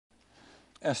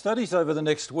Our studies over the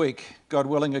next week, God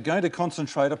willing, are going to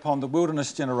concentrate upon the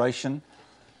wilderness generation,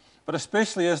 but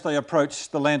especially as they approach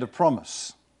the land of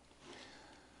promise.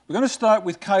 We're going to start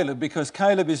with Caleb because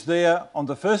Caleb is there on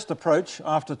the first approach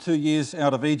after 2 years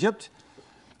out of Egypt,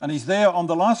 and he's there on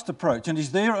the last approach, and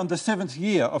he's there on the 7th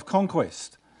year of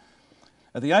conquest.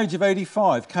 At the age of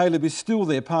 85, Caleb is still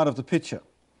there, part of the picture.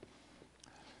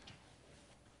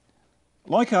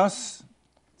 Like us,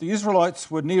 the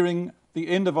Israelites were nearing the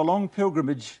end of a long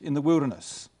pilgrimage in the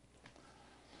wilderness.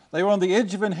 They were on the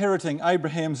edge of inheriting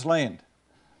Abraham's land.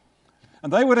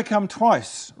 And they were to come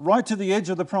twice, right to the edge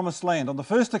of the promised land. On the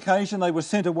first occasion, they were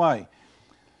sent away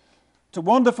to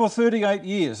wander for 38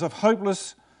 years of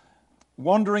hopeless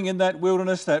wandering in that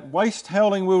wilderness, that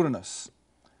waste-howling wilderness.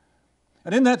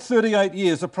 And in that 38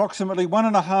 years, approximately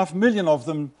 1.5 million of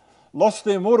them lost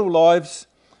their mortal lives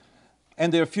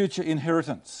and their future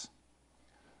inheritance.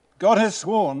 God has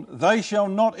sworn, they shall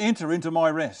not enter into my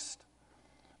rest,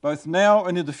 both now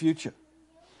and in the future.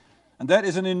 And that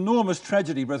is an enormous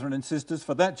tragedy, brethren and sisters,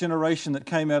 for that generation that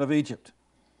came out of Egypt.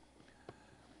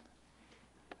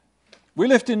 We're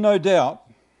left in no doubt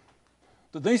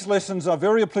that these lessons are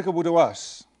very applicable to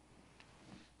us.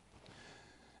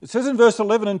 It says in verse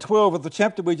 11 and 12 of the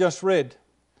chapter we just read,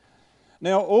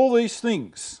 "Now all these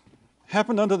things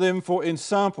happened unto them for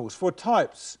ensamples, for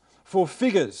types, for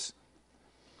figures,"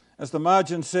 as the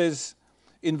margin says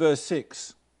in verse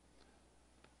 6.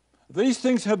 These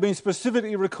things have been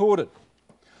specifically recorded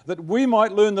that we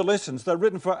might learn the lessons. They're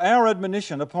written for our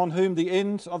admonition, upon whom the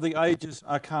ends of the ages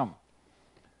are come.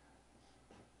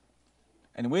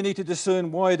 And we need to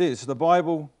discern why it is the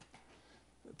Bible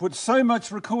puts so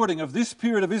much recording of this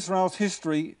period of Israel's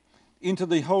history into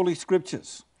the Holy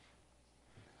Scriptures.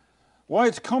 Why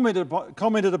it's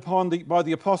commented upon by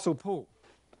the Apostle Paul.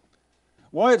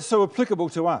 Why it's so applicable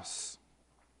to us.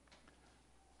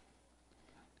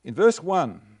 In verse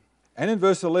 1 and in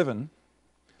verse 11,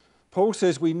 Paul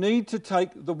says we need to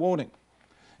take the warning.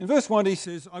 In verse 1 he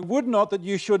says, "I would not that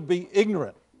you should be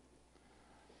ignorant."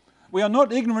 We are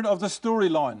not ignorant of the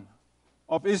storyline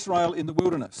of Israel in the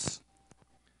wilderness.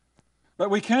 But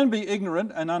we can be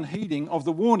ignorant and unheeding of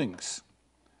the warnings.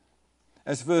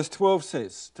 As verse 12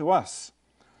 says to us,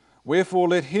 "Wherefore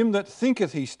let him that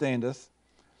thinketh he standeth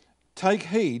take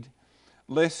heed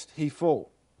lest he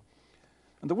fall."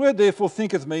 And the word therefore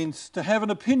thinketh means to have an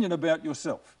opinion about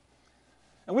yourself.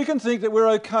 And we can think that we're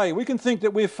okay. We can think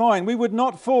that we're fine. We would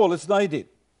not fall as they did.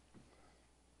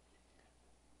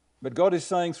 But God is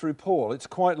saying through Paul, it's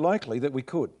quite likely that we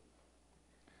could.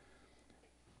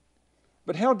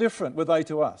 But how different were they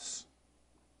to us?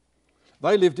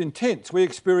 They lived in tents. We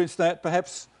experienced that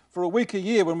perhaps for a week a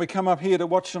year when we come up here to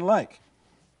Watchan Lake.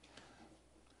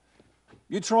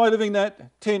 You try living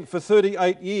that tent for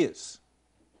 38 years.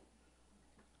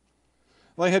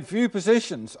 They had few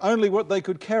possessions, only what they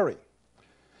could carry.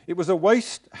 It was a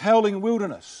waste, howling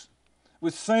wilderness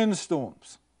with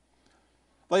sandstorms.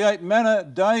 They ate manna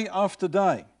day after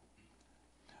day.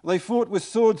 They fought with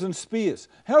swords and spears.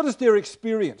 How does their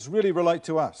experience really relate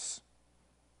to us?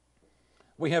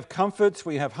 We have comforts,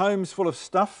 we have homes full of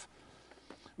stuff.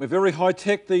 We're very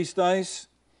high-tech these days.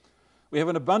 We have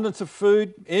an abundance of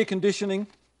food, air conditioning.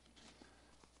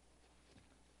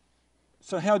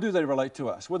 So how do they relate to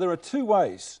us? Well, there are two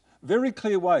ways, very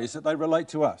clear ways that they relate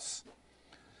to us.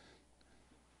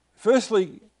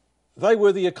 Firstly, they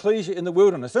were the ecclesia in the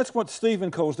wilderness. That's what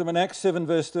Stephen calls them in Acts 7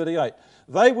 verse 38.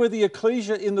 They were the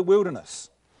ecclesia in the wilderness.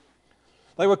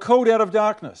 They were called out of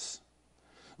darkness.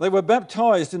 They were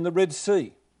baptized in the Red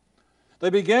Sea. They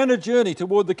began a journey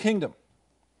toward the kingdom.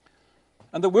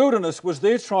 And the wilderness was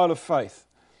their trial of faith,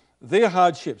 their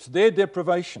hardships, their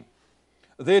deprivation,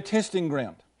 their testing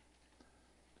ground.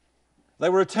 They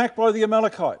were attacked by the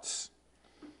Amalekites,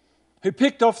 who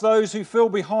picked off those who fell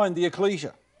behind the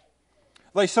ecclesia.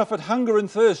 They suffered hunger and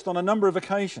thirst on a number of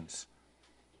occasions.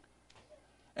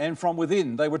 And from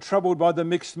within, they were troubled by the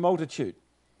mixed multitude,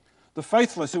 the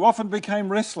faithless who often became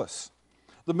restless,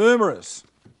 the murmurers.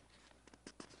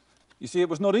 You see, it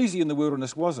was not easy in the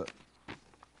wilderness, was it?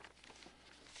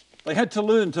 They had to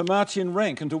learn to march in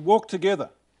rank and to walk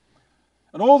together.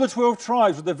 And all the 12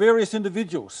 tribes with their various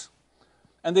individuals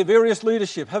and their various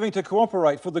leadership having to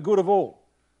cooperate for the good of all.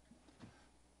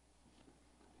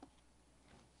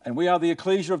 And we are the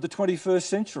ecclesia of the 21st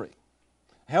century.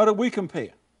 How do we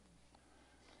compare?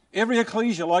 Every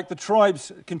ecclesia, like the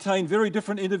tribes, contain very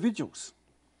different individuals.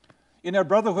 In our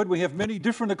brotherhood, we have many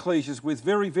different ecclesias with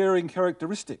very varying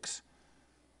characteristics.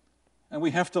 And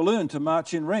we have to learn to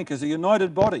march in rank as a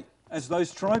united body, as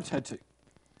those tribes had to.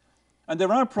 And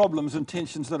there are problems and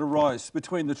tensions that arise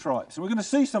between the tribes. And we're going to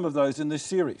see some of those in this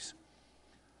series.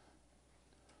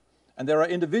 And there are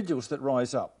individuals that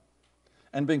rise up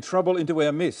and bring trouble into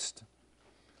our midst.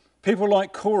 People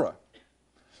like Korah,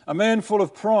 a man full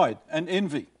of pride and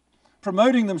envy,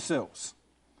 promoting themselves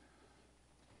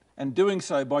and doing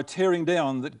so by tearing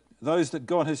down those that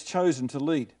God has chosen to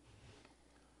lead,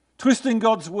 twisting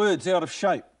God's words out of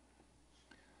shape.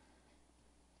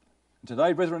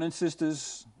 Today, brethren and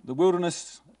sisters, the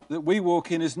wilderness that we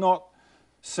walk in is not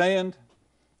sand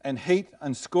and heat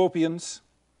and scorpions.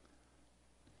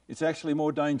 It's actually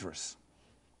more dangerous.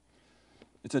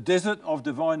 It's a desert of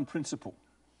divine principle,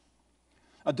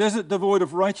 a desert devoid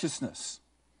of righteousness.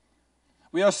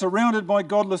 We are surrounded by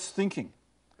godless thinking,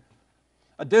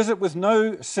 a desert with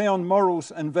no sound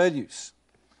morals and values,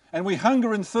 and we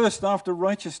hunger and thirst after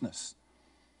righteousness.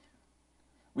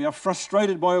 We are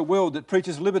frustrated by a world that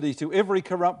preaches liberty to every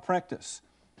corrupt practice.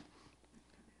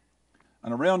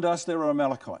 And around us there are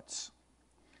Amalekites.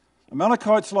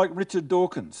 Amalekites like Richard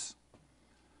Dawkins,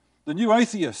 the new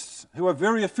atheists who are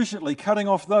very efficiently cutting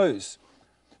off those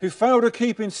who fail to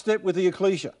keep in step with the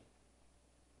ecclesia.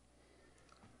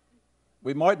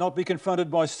 We might not be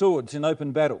confronted by swords in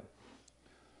open battle,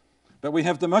 but we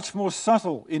have the much more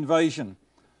subtle invasion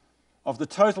of the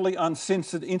totally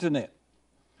uncensored internet,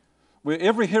 where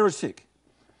every heretic,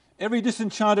 every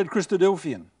disenchanted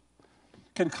Christadelphian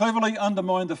can cleverly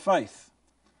undermine the faith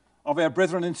of our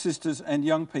brethren and sisters and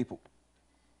young people.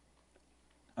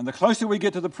 And the closer we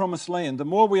get to the promised land, the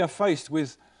more we are faced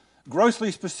with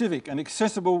grossly specific and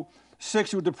accessible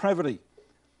sexual depravity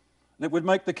that would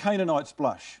make the Canaanites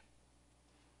blush.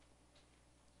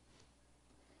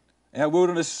 Our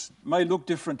wilderness may look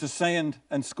different to sand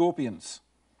and scorpions,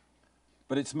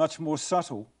 but it's much more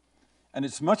subtle and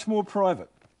it's much more private.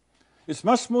 It's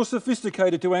much more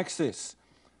sophisticated to access.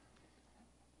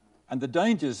 And the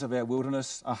dangers of our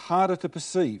wilderness are harder to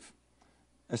perceive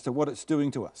as to what it's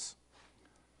doing to us.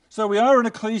 So we are an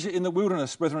ecclesia in the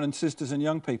wilderness, brethren and sisters and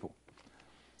young people.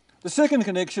 The second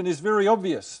connection is very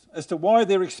obvious as to why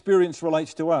their experience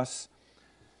relates to us,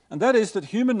 and that is that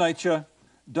human nature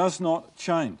does not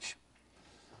change.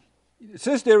 It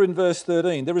says there in verse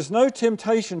 13, "There is no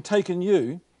temptation taken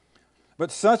you,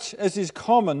 but such as is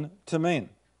common to men.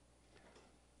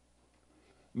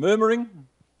 Murmuring,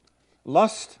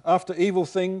 lust after evil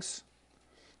things,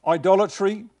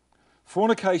 idolatry,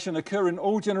 fornication occur in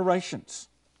all generations."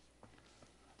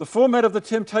 The format of the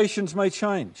temptations may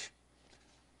change,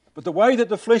 but the way that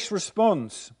the flesh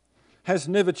responds has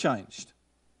never changed.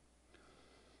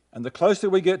 And the closer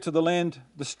we get to the land,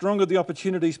 the stronger the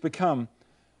opportunities become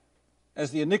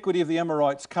as the iniquity of the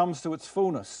Amorites comes to its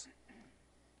fullness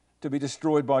to be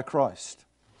destroyed by Christ.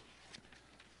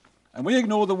 And we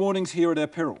ignore the warnings here at our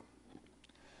peril.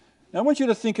 Now I want you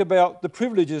to think about the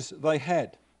privileges they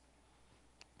had.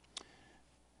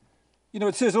 You know,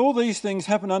 it says all these things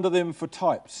happen unto them for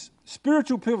types.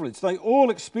 Spiritual privilege, they all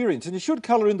experience. And you should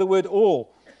colour in the word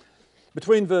all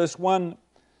between verse 1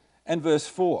 and verse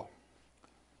 4.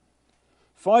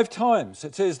 5 times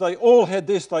it says they all had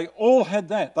this, they all had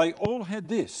that, they all had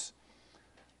this.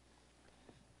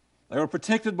 They were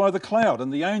protected by the cloud,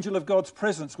 and the angel of God's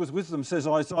presence was with them, says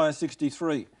Isaiah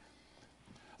 63.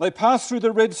 They passed through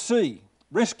the Red Sea,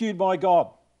 rescued by God.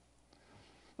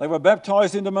 They were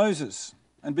baptized into Moses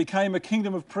and became a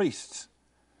kingdom of priests.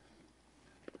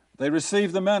 They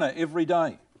received the manna every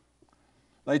day.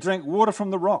 They drank water from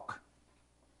the rock.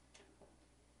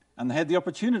 And they had the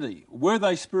opportunity, were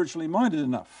they spiritually minded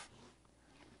enough,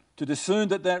 to discern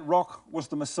that that rock was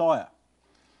the Messiah.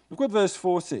 Look what verse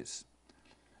 4 says.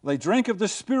 They drank of the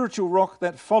spiritual rock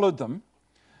that followed them,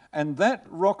 and that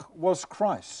rock was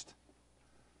Christ.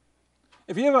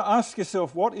 Have you ever asked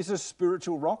yourself, what is a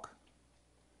spiritual rock?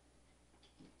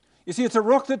 You see, it's a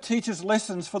rock that teaches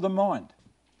lessons for the mind.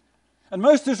 And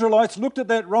most Israelites looked at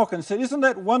that rock and said, isn't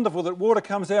that wonderful that water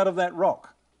comes out of that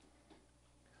rock?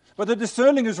 But the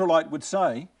discerning Israelite would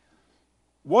say,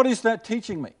 what is that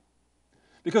teaching me?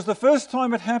 Because the first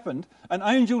time it happened, an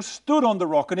angel stood on the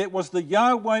rock, and it was the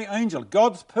Yahweh angel,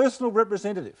 God's personal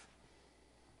representative.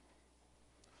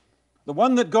 The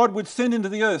one that God would send into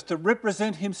the earth to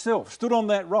represent himself, stood on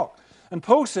that rock. And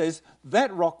Paul says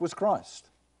that rock was Christ.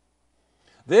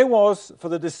 There was, for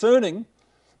the discerning,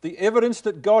 the evidence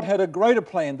that God had a greater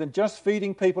plan than just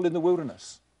feeding people in the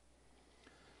wilderness.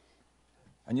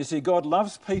 And you see, God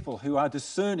loves people who are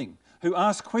discerning, who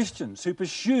ask questions, who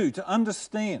pursue to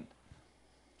understand.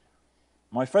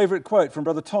 My favourite quote from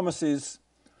Brother Thomas is,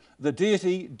 "The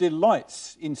deity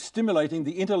delights in stimulating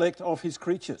the intellect of his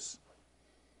creatures."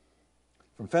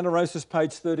 From Phanerosis,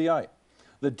 page 38.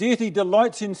 The deity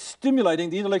delights in stimulating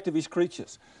the intellect of his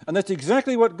creatures. And that's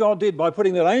exactly what God did by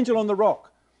putting that angel on the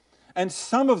rock. And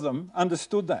some of them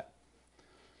understood that.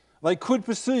 They could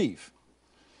perceive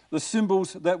the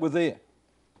symbols that were there.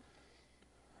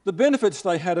 The benefits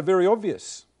they had are very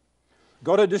obvious.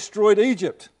 God had destroyed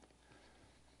Egypt.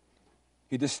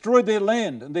 He destroyed their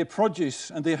land and their produce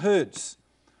and their herds,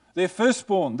 their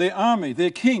firstborn, their army,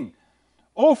 their king,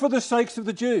 all for the sakes of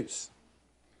the Jews.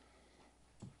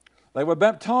 They were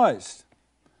baptized,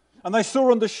 and they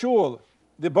saw on the shore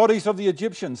the bodies of the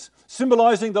Egyptians,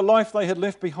 symbolizing the life they had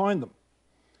left behind them.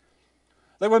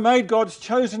 They were made God's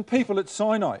chosen people at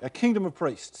Sinai, a kingdom of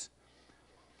priests.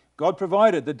 God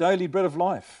provided the daily bread of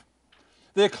life.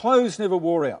 Their clothes never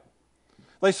wore out.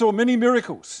 They saw many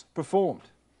miracles performed.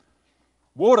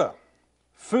 Water,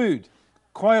 food,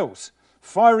 quails,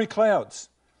 fiery clouds,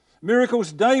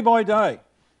 miracles day by day.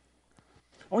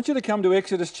 I want you to come to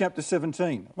Exodus chapter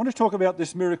 17. I want to talk about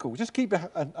this miracle. Just keep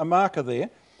a marker there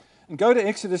and go to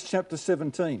Exodus chapter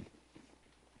 17.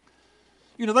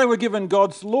 You know, they were given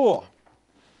God's law,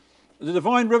 the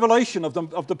divine revelation of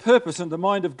the purpose and the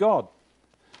mind of God.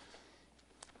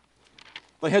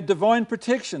 They had divine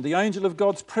protection. The angel of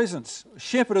God's presence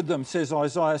shepherded them, says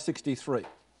Isaiah 63.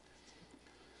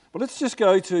 But let's just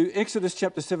go to Exodus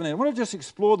chapter 17. I want to just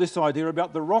explore this idea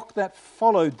about the rock that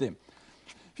followed them.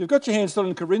 If you've got your hands still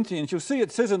in Corinthians, you'll see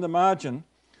it says in the margin,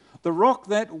 the rock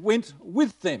that went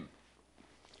with them.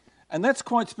 And that's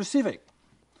quite specific.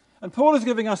 And Paul is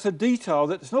giving us a detail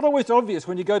that's not always obvious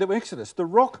when you go to Exodus. The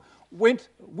rock went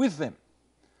with them.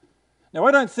 Now,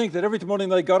 I don't think that every morning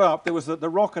they got up, there was the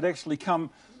rock had actually come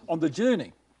on the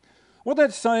journey. What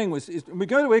that's saying is when we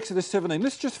go to Exodus 17,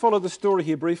 let's just follow the story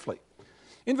here briefly.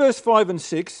 In verse 5 and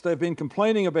 6, they've been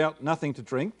complaining about nothing to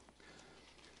drink.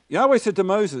 Yahweh said to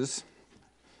Moses,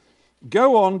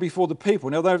 go on before the people.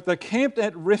 Now, they're camped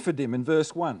at Rephidim in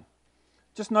verse 1.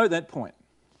 Just note that point.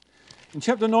 In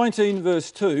chapter 19,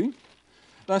 verse 2,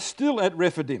 they're still at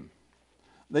Rephidim.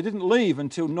 They didn't leave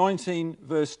until 19,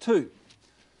 verse 2.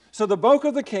 So the bulk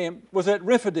of the camp was at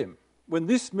Rephidim when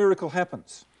this miracle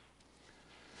happens.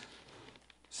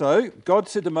 So God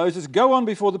said to Moses, go on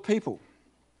before the people.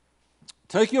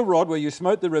 Take your rod where you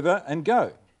smote the river and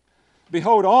go.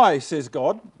 Behold, I, says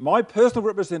God, my personal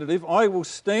representative, I will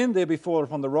stand there before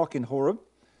upon the rock in Horeb,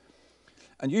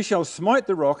 and you shall smite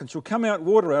the rock, and shall come out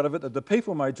water out of it, that the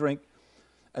people may drink.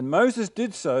 And Moses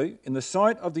did so in the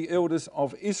sight of the elders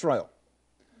of Israel.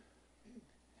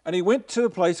 And he went to a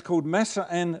place called Massah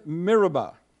and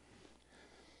Meribah.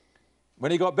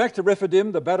 When he got back to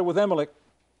Rephidim, the battle with Amalek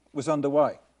was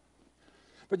underway.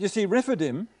 But you see,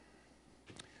 Rephidim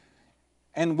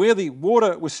and where the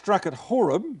water was struck at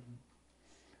Horeb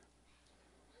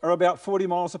are about 40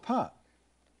 miles apart.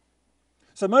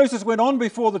 So Moses went on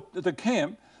before the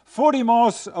camp, 40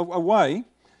 miles away,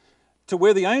 to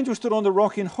where the angel stood on the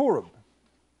rock in Horeb.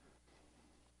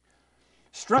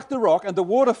 Struck the rock, and the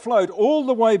water flowed all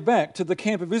the way back to the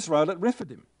camp of Israel at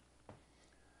Rephidim.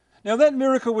 Now that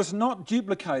miracle was not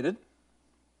duplicated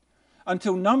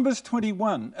until Numbers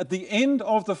 21, at the end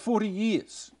of the 40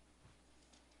 years.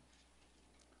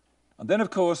 And then,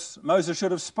 of course, Moses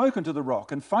should have spoken to the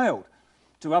rock and failed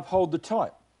to uphold the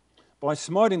type by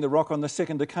smiting the rock on the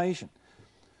second occasion.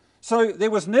 So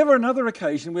there was never another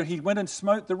occasion where he went and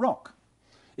smote the rock.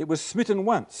 It was smitten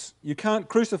once. You can't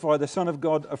crucify the Son of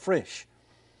God afresh.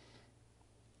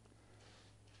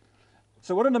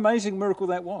 So what an amazing miracle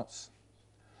that was.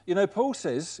 You know, Paul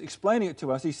says, explaining it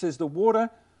to us, he says the water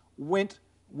went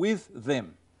with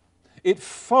them. It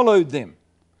followed them.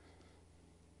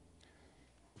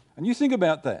 And you think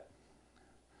about that.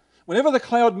 Whenever the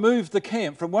cloud moved the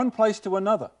camp from one place to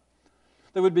another,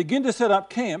 they would begin to set up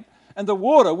camp, and the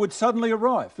water would suddenly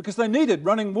arrive because they needed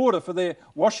running water for their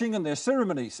washing and their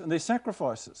ceremonies and their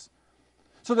sacrifices.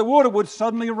 So the water would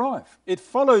suddenly arrive. It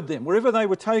followed them wherever they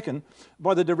were taken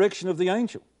by the direction of the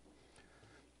angel.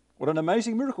 What an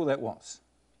amazing miracle that was.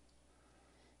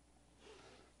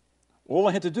 All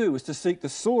I had to do was to seek the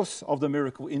source of the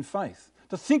miracle in faith,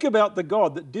 to think about the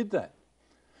God that did that,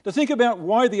 to think about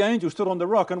why the angel stood on the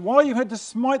rock and why you had to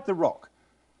smite the rock.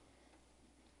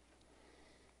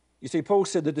 You see, Paul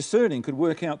said the discerning could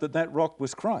work out that that rock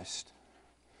was Christ.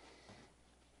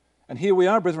 And here we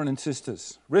are, brethren and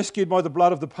sisters, rescued by the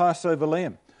blood of the Passover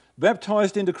lamb,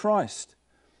 baptized into Christ,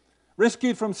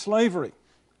 rescued from slavery,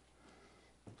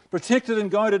 protected and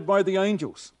guided by the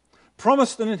angels,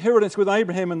 promised an inheritance with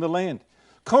Abraham in the land,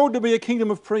 called to be a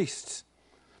kingdom of priests,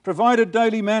 provided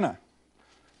daily manna,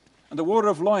 and the water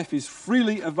of life is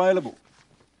freely available.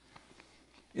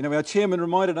 You know, our chairman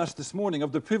reminded us this morning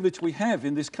of the privilege we have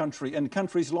in this country and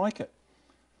countries like it,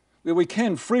 where we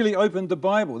can freely open the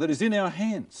Bible that is in our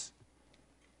hands.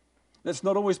 That's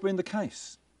not always been the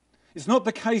case. It's not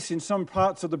the case in some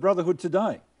parts of the brotherhood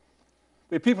today.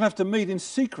 where people have to meet in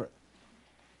secret.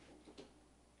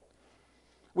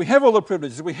 We have all the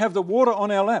privileges. We have the water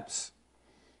on our laps.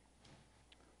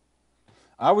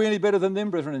 Are we any better than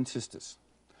them, brethren and sisters?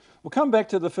 We'll come back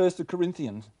to the 1st of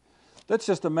Corinthians. That's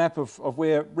just a map of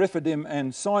where Rephidim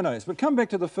and Sinai is. But come back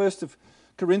to the 1st of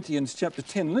Corinthians chapter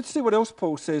 10. Let's see what else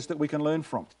Paul says that we can learn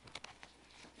from.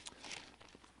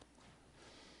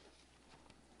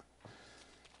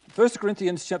 1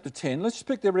 Corinthians chapter 10, let's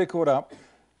pick the record up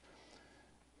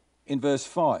in verse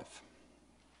 5.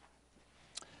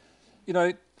 You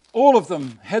know, all of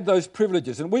them had those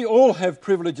privileges, and we all have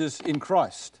privileges in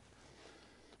Christ.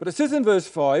 But it says in verse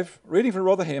 5, reading from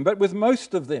Rotherham, but with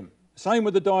most of them, same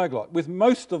with the Diaglott, with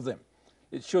most of them,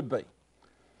 it should be,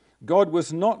 God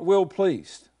was not well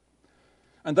pleased.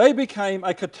 And they became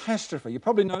a catastrophe. You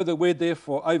probably know the word there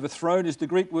for overthrown is the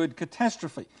Greek word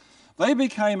catastrophe. They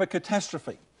became a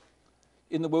catastrophe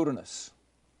in the wilderness.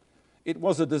 It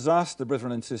was a disaster,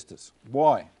 brethren and sisters.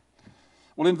 Why?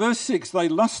 Well, in verse 6, they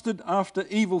lusted after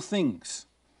evil things.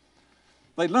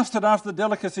 They lusted after the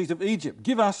delicacies of Egypt.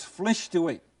 Give us flesh to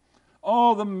eat.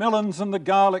 Oh, the melons and the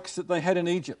garlics that they had in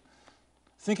Egypt.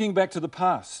 Thinking back to the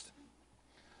past.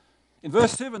 In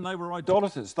verse 7, they were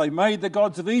idolaters. They made the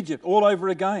gods of Egypt all over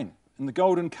again in the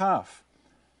golden calf,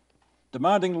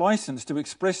 demanding license to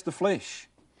express the flesh.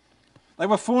 They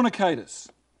were fornicators.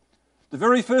 The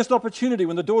very first opportunity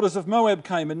when the daughters of Moab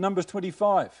came in Numbers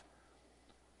 25,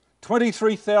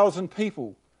 23,000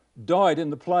 people died in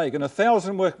the plague and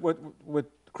 1,000 were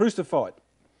crucified.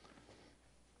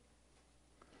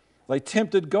 They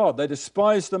tempted God. They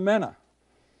despised the manna.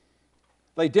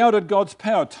 They doubted God's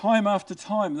power time after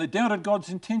time. They doubted God's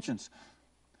intentions.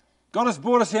 God has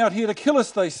brought us out here to kill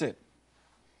us, they said.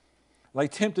 They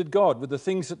tempted God with the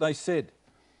things that they said.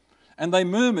 And they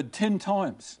murmured 10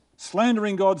 times,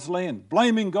 slandering God's land,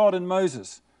 blaming God and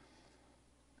Moses.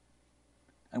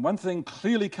 And one thing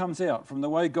clearly comes out from the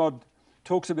way God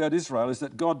talks about Israel is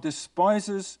that God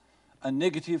despises a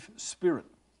negative spirit,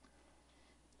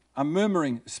 a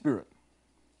murmuring spirit.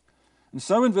 And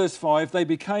so in verse 5, they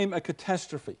became a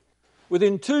catastrophe.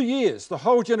 Within 2 years, the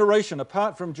whole generation,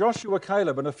 apart from Joshua,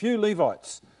 Caleb, and a few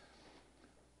Levites,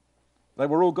 they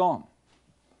were all gone.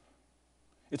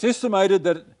 It's estimated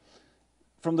that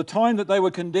from the time that they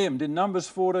were condemned in Numbers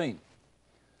 14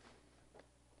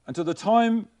 until the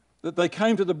time that they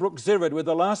came to the brook Zered where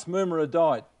the last murmurer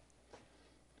died,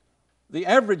 the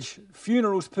average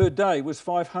funerals per day was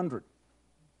 500.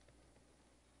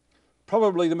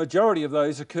 Probably the majority of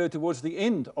those occurred towards the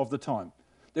end of the time.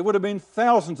 There would have been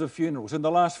thousands of funerals in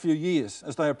the last few years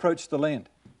as they approached the land.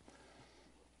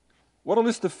 What a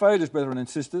list of failures, brethren and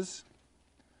sisters.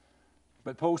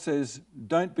 But Paul says,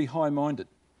 don't be high-minded.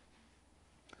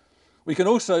 We can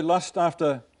also lust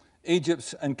after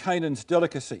Egypt's and Canaan's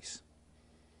delicacies.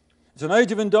 It's an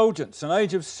age of indulgence, an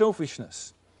age of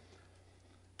selfishness.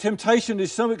 Temptation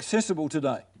is so accessible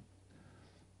today.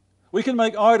 We can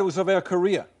make idols of our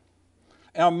career,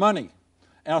 our money,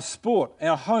 our sport,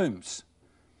 our homes,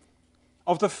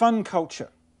 of the fun culture,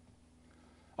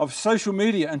 of social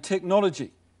media and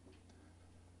technology.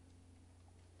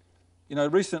 You know,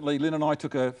 recently Lynn and I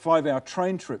took a 5-hour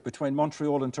train trip between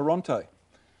Montreal and Toronto.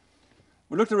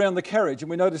 We looked around the carriage and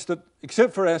we noticed that,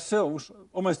 except for ourselves,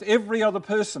 almost every other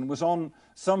person was on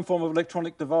some form of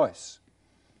electronic device.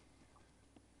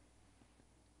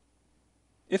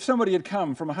 If somebody had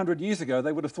come from 100 years ago,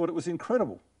 they would have thought it was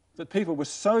incredible that people were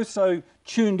so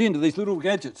tuned into these little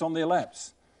gadgets on their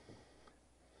laps.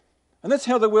 And that's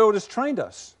how the world has trained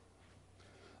us.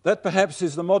 That perhaps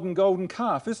is the modern golden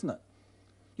calf, isn't it?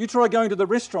 You try going to the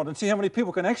restaurant and see how many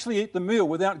people can actually eat the meal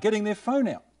without getting their phone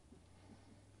out.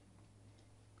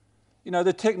 You know,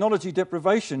 the technology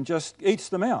deprivation just eats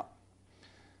them out.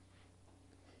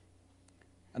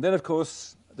 And then, of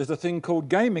course, there's a thing called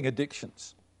gaming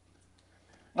addictions.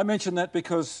 I mention that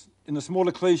because in the small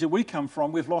ecclesia we come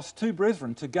from, we've lost 2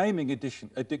 brethren to gaming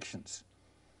addictions.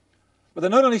 But they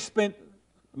not only spent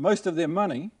most of their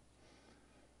money,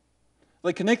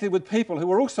 they connected with people who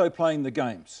were also playing the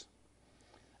games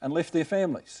and left their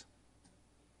families.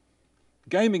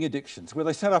 Gaming addictions, where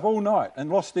they sat up all night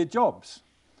and lost their jobs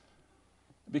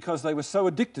because they were so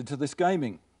addicted to this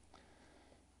gaming.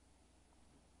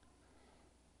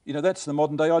 You know, that's the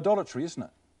modern day idolatry, isn't it?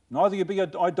 Neither you be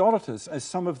idolaters as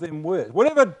some of them were.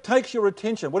 Whatever takes your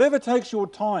attention, whatever takes your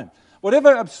time,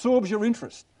 whatever absorbs your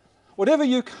interest, whatever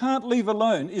you can't leave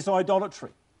alone is idolatry.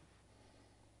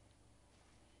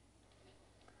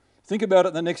 Think about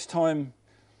it the next time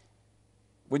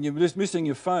when you're missing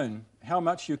your phone, how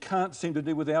much you can't seem to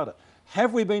do without it.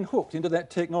 Have we been hooked into that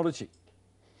technology?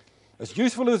 As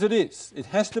useful as it is, it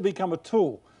has to become a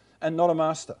tool and not a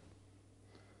master.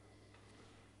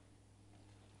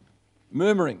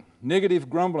 murmuring, negative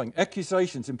grumbling,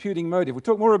 accusations, imputing motive. We'll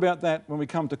talk more about that when we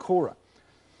come to Korah.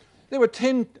 There were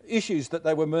 10 issues that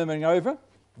they were murmuring over: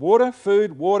 water,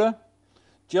 food, water,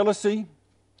 jealousy,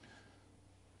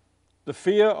 the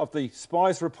fear of the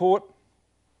spies' report,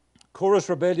 Korah's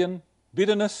rebellion,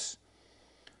 bitterness,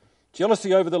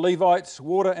 jealousy over the Levites,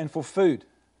 water, and for food.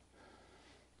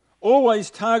 Always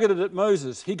targeted at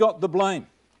Moses. He got the blame.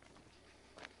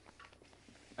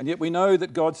 And yet we know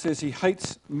that God says he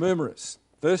hates murmurers.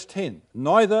 Verse 10,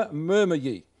 neither murmur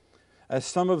ye, as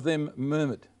some of them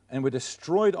murmured, and were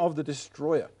destroyed of the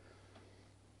destroyer.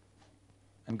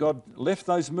 And God left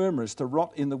those murmurers to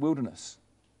rot in the wilderness.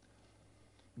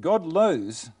 God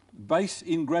loathes base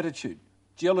ingratitude,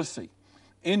 jealousy,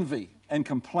 envy, and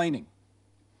complaining.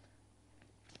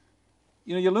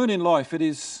 You know, you learn in life it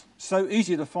is so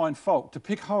easy to find fault, to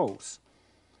pick holes,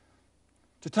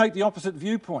 to take the opposite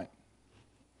viewpoint.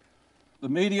 The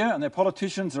media and their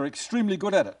politicians are extremely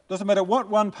good at it. Doesn't matter what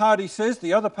one party says,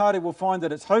 the other party will find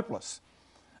that it's hopeless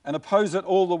and oppose it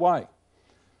all the way.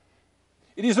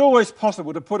 It is always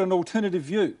possible to put an alternative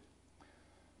view.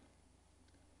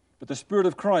 But the Spirit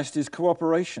of Christ is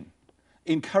cooperation,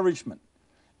 encouragement,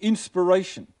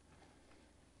 inspiration,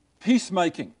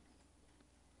 peacemaking.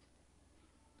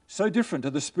 So different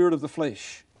to the spirit of the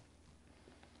flesh.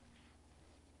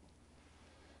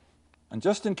 And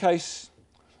just in case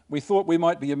we thought we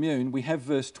might be immune, we have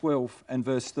verse 12 and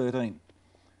verse 13.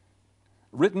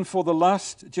 Written for the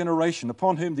last generation,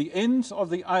 upon whom the ends of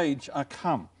the age are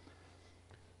come.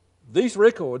 These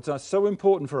records are so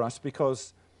important for us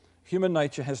because human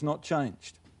nature has not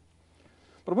changed.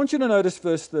 But I want you to notice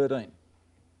verse 13.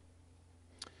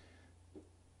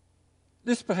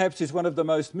 This perhaps is one of the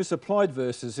most misapplied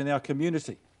verses in our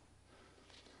community.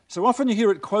 So often you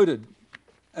hear it quoted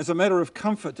as a matter of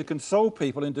comfort to console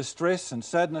people in distress and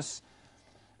sadness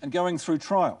and going through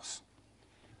trials.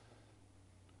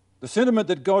 The sentiment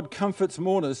that God comforts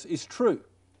mourners is true,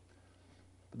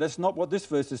 but that's not what this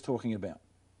verse is talking about.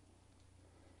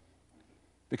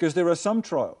 Because there are some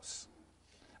trials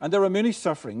and there are many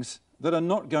sufferings that are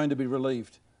not going to be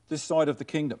relieved this side of the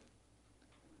kingdom.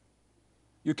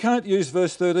 You can't use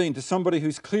verse 13 to somebody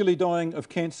who's clearly dying of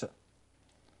cancer.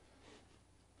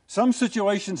 Some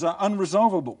situations are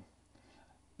unresolvable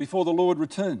before the Lord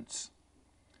returns.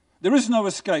 There is no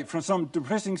escape from some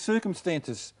depressing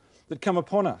circumstances that come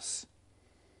upon us.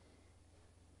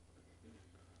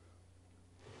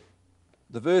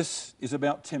 The verse is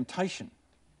about temptation,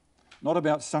 not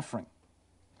about suffering.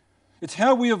 It's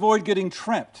how we avoid getting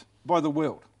trapped by the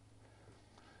world.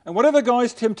 And whatever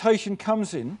guise temptation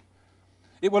comes in,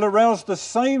 it will arouse the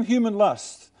same human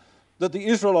lust that the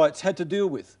Israelites had to deal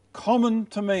with, common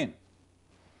to men.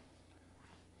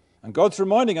 And God's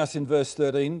reminding us in verse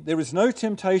 13, there is no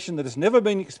temptation that has never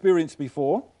been experienced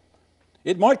before.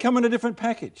 It might come in a different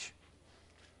package,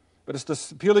 but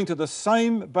it's appealing to the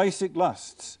same basic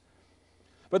lusts.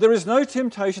 But there is no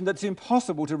temptation that's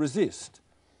impossible to resist.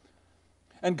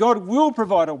 And God will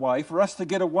provide a way for us to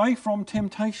get away from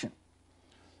temptation.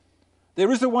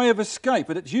 There is a way of escape,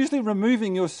 but it's usually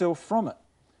removing yourself from it.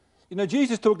 You know,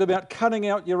 Jesus talked about cutting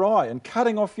out your eye and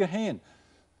cutting off your hand.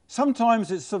 Sometimes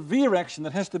it's severe action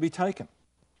that has to be taken.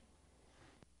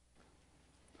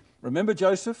 Remember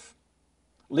Joseph?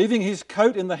 Leaving his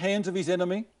coat in the hands of his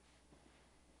enemy.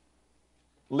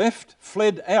 Left,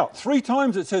 fled out. 3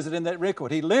 times it says it in that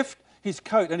record. He left his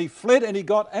coat and he fled and he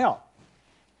got out.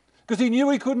 Because he knew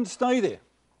he couldn't stay there.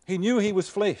 He knew he was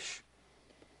flesh.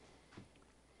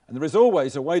 And there is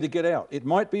always a way to get out. It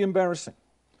might be embarrassing.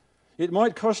 It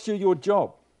might cost you your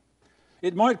job.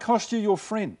 It might cost you your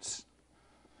friends.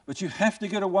 But you have to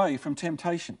get away from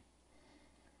temptation.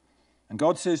 And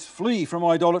God says, flee from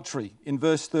idolatry in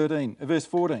verse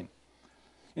 14.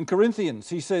 In Corinthians,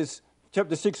 he says,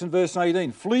 chapter 6 and verse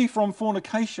 18, flee from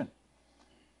fornication,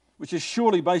 which is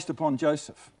surely based upon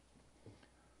Joseph.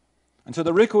 And so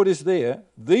the record is there.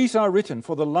 These are written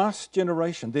for the last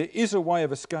generation. There is a way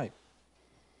of escape.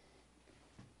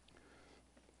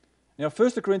 Now,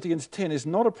 1 Corinthians 10 is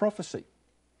not a prophecy.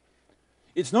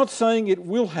 It's not saying it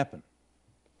will happen.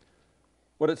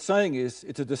 What it's saying is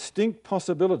it's a distinct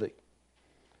possibility.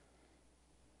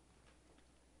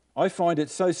 I find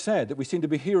it so sad that we seem to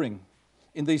be hearing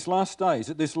in these last days,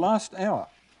 at this last hour,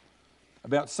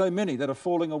 about so many that are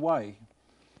falling away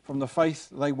from the faith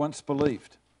they once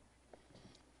believed.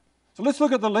 So let's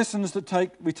look at the lessons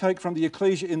that we take from the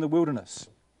ecclesia in the wilderness.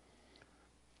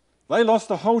 They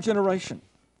lost a whole generation.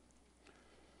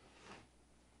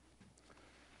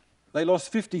 They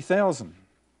lost 50,000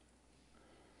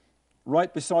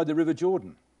 right beside the River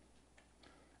Jordan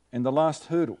in the last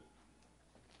hurdle.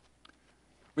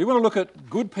 We want to look at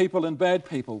good people and bad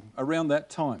people around that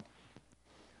time.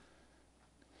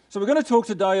 So we're going to talk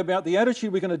today about the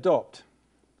attitude we can adopt.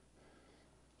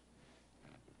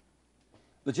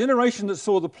 The generation that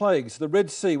saw the plagues, the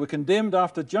Red Sea, were condemned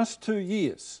after just 2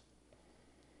 years.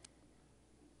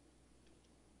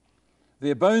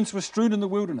 Their bones were strewn in the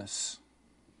wilderness.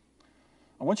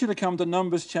 I want you to come to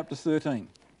Numbers chapter 13.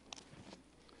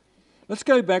 Let's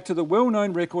go back to the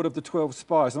well-known record of the 12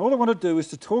 spies. And all I want to do is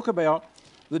to talk about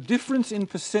the difference in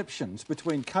perceptions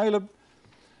between Caleb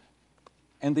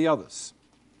and the others.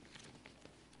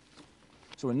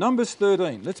 So in Numbers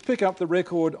 13, let's pick up the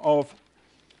record of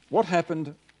what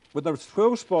happened when those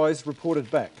 12 spies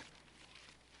reported back.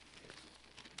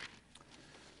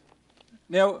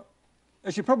 Now,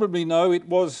 as you probably know, it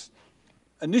was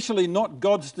initially not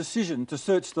God's decision to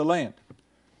search the land.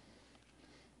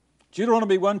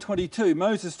 Deuteronomy 1:22,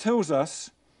 Moses tells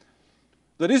us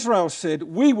that Israel said,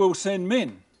 "We will send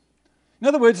men." In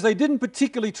other words, they didn't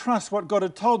particularly trust what God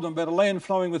had told them about a land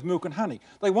flowing with milk and honey.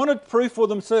 They wanted proof for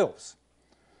themselves.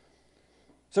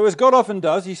 So as God often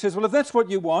does, he says, well, if that's what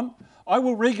you want, I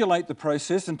will regulate the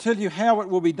process and tell you how it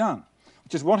will be done,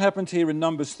 which is what happens here in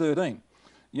Numbers 13.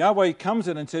 Yahweh comes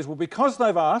in and says, well, because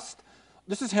they've asked,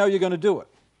 this is how you're going to do it.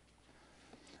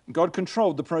 God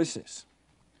controlled the process.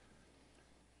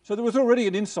 So there was already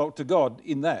an insult to God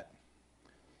in that.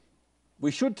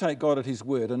 We should take God at his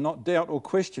word and not doubt or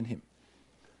question him.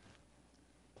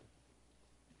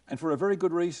 And for a very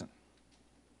good reason.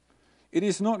 It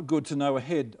is not good to know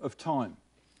ahead of time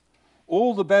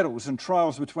all the battles and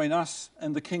trials between us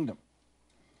and the kingdom.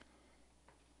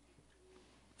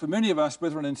 For many of us,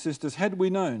 brethren and sisters, had we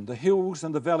known the hills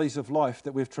and the valleys of life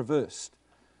that we've traversed,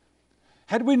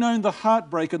 had we known the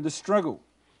heartbreak and the struggle,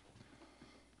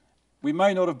 we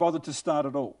may not have bothered to start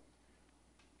at all.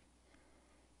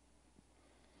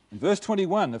 In verse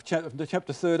 21 of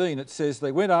chapter 13, it says,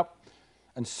 they went up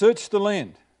and searched the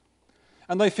land,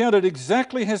 and they found it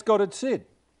exactly as God had said.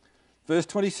 Verse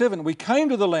 27, we came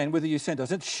to the land whither you sent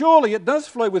us, and surely it does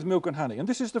flow with milk and honey, and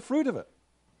this is the fruit of it.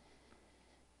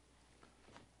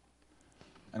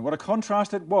 And what a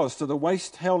contrast it was to the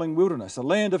waste howling wilderness, a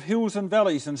land of hills and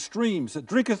valleys and streams that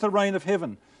drinketh the rain of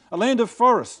heaven, a land of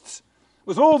forests. It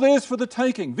was all theirs for the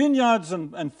taking, vineyards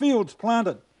and fields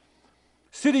planted,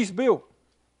 cities built.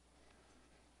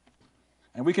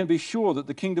 And we can be sure that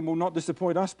the kingdom will not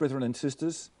disappoint us, brethren and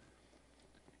sisters.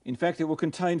 In fact, it will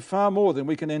contain far more than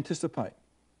we can anticipate.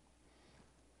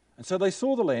 And so they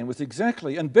saw the land was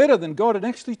exactly and better than God had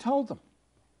actually told them.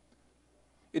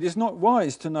 It is not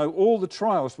wise to know all the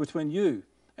trials between you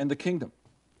and the kingdom.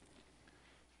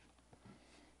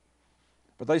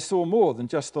 But they saw more than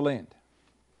just the land.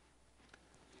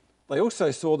 They also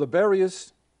saw the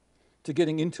barriers to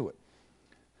getting into it.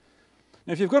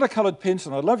 Now, if you've got a coloured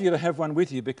pencil, I'd love you to have one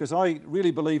with you because I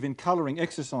really believe in colouring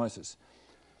exercises.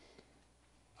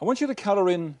 I want you to colour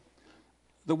in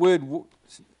the word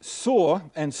saw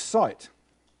and sight.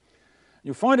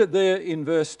 You'll find it there in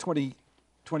verse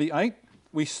 28.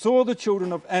 We saw the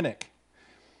children of Anak.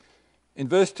 In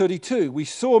verse 32, we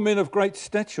saw men of great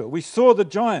stature. We saw the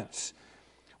giants.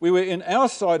 We were in our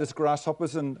sight as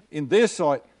grasshoppers, and in their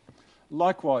sight,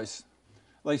 likewise,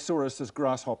 they saw us as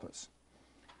grasshoppers.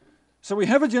 So we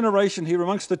have a generation here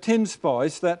amongst the 10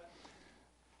 spies that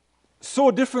saw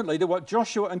differently to what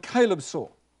Joshua and Caleb saw.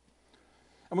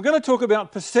 And we're going to talk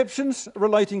about perceptions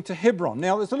relating to Hebron.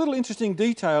 Now, there's a little interesting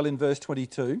detail in verse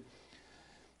 22.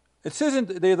 It says in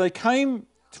there they came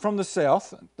from the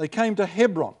south, they came to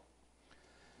Hebron.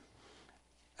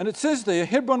 And it says there,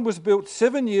 Hebron was built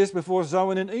 7 years before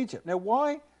Zoan in Egypt. Now,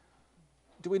 why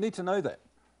do we need to know that?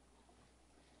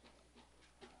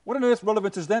 What on earth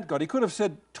relevance has that got? He could have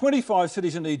said 25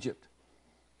 cities in Egypt.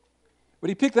 But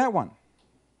he picked that one.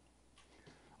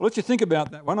 I'll let you think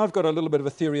about that one. I've got a little bit of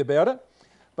a theory about it.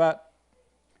 But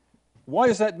why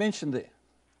is that mentioned there?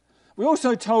 We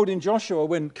also told in Joshua,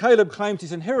 when Caleb claimed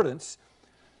his inheritance,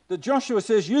 that Joshua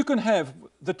says you can have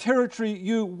the territory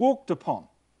you walked upon,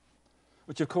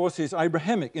 which of course is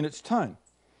Abrahamic in its tone.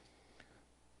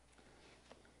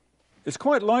 It's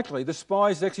quite likely the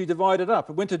spies actually divided up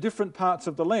and went to different parts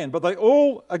of the land, but they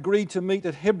all agreed to meet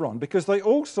at Hebron because they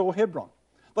all saw Hebron.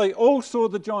 They all saw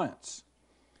the giants.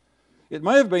 It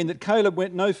may have been that Caleb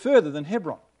went no further than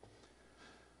Hebron.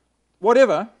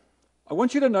 Whatever, I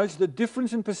want you to notice the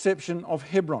difference in perception of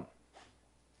Hebron.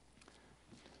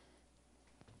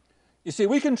 You see,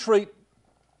 we can treat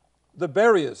the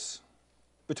barriers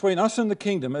between us and the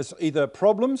kingdom as either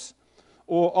problems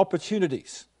or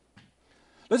opportunities.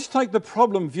 Let's take the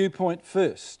problem viewpoint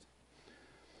first.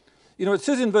 You know, it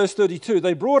says in verse 32,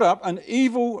 they brought up an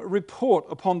evil report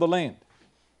upon the land.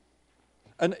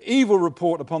 an evil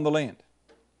report upon the land.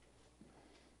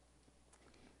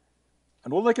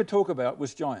 And all they could talk about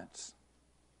was giants.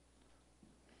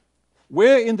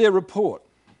 Where in their report,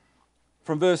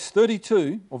 from verse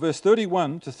 32 or verse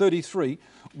 31 to 33,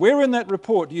 where in that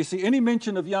report do you see any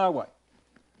mention of Yahweh?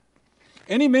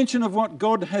 Any mention of what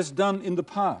God has done in the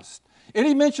past?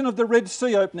 Any mention of the Red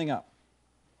Sea opening up?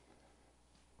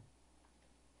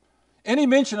 Any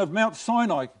mention of Mount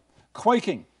Sinai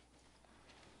quaking?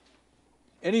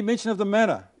 Any mention of the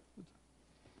manna,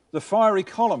 the fiery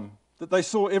column that they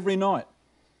saw every night?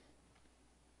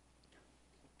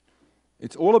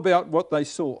 It's all about what they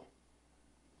saw.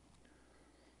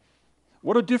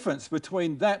 What a difference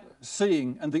between that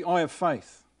seeing and the eye of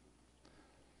faith.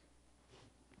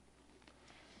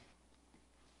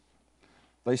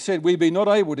 They said, we be not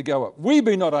able to go up. We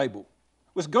be not able.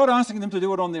 Was God asking them to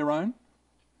do it on their own?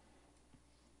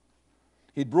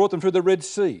 He'd brought them through the Red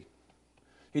Sea.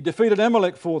 He defeated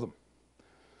Amalek for them.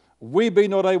 We be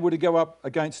not able to go up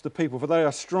against the people, for they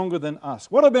are stronger than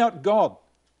us. What about God?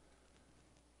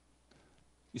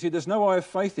 You see, there's no eye of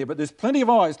faith there, but there's plenty of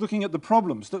eyes looking at the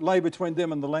problems that lay between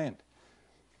them and the land.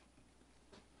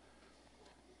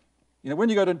 You know, when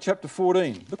you go to chapter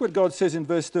 14, look what God says in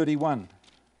verse 31.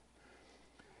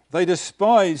 They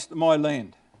despised my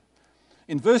land.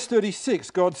 In verse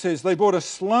 36, God says, they brought a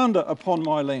slander upon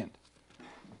my land.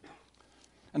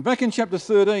 And back in chapter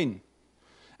 13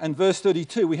 and verse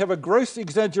 32, we have a gross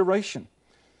exaggeration.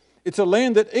 It's a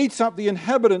land that eats up the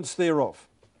inhabitants thereof.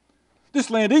 This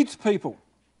land eats people.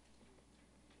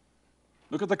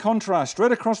 Look at the contrast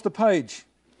straight across the page.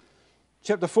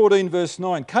 Chapter 14, verse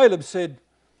 9. Caleb said,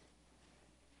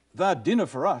 they're dinner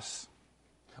for us.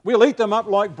 We'll eat them up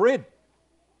like bread.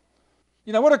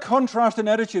 You know, what a contrast in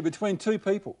attitude between two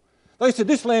people. They said,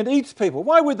 this land eats people.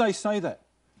 Why would they say that?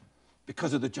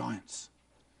 Because of the giants.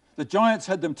 The giants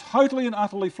had them totally and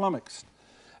utterly flummoxed.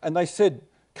 And they said,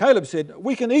 Caleb said,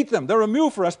 we can eat them. They're a meal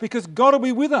for us because God will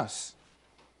be with us.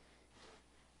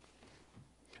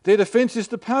 Their defense is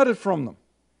departed from them.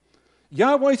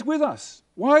 Yahweh's with us.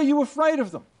 Why are you afraid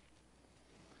of them?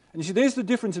 And you see, there's the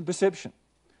difference in perception.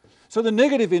 So the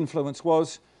negative influence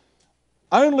was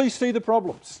only see the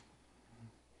problems.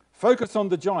 Focus on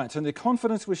the giants, and their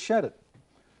confidence was shattered.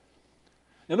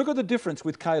 Now look at the difference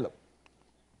with Caleb.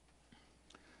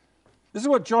 This is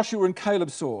what Joshua and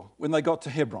Caleb saw when they got to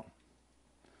Hebron.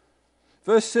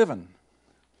 Verse 7,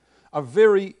 a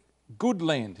very good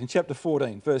land in chapter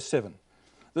 14, verse 7.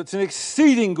 That's an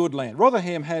exceeding good land.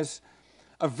 Rotherham has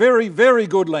a very, very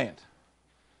good land.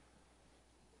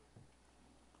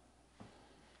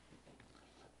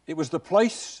 It was the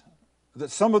place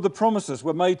that some of the promises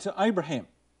were made to Abraham.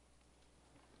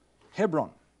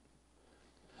 Hebron.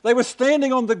 They were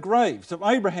standing on the graves of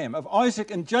Abraham, of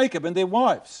Isaac and Jacob and their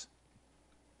wives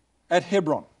at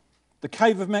Hebron, the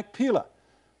cave of Machpelah,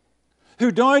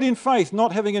 who died in faith,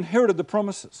 not having inherited the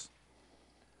promises.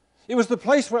 It was the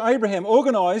place where Abraham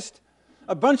organised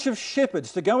a bunch of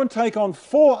shepherds to go and take on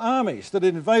 4 armies that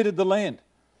had invaded the land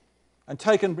and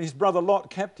taken his brother Lot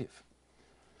captive.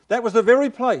 That was the very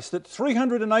place that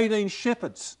 318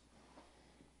 shepherds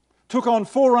took on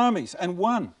 4 armies and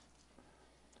won,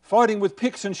 fighting with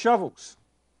picks and shovels.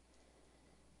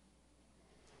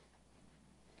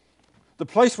 The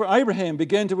place where Abraham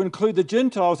began to include the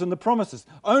Gentiles in the promises,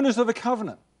 owners of a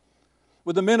covenant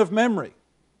with the men of Mamre.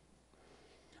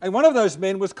 And one of those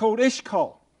men was called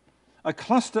Eshcol, a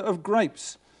cluster of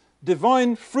grapes,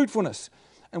 divine fruitfulness.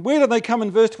 And where did they come in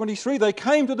verse 23? They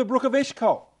came to the brook of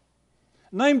Eshcol,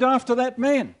 named after that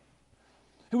man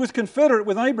who was confederate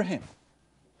with Abraham.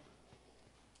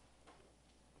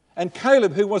 And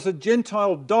Caleb, who was a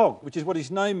Gentile dog, which is what his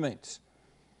name means,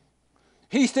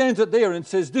 he stands it there and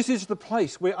says, this is the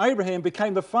place where Abraham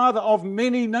became the father of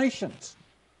many nations.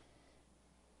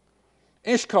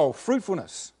 Eshcol,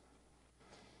 fruitfulness.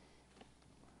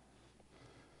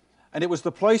 And it was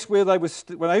the place where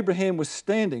when Abraham was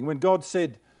standing, when God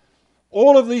said,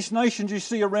 all of these nations you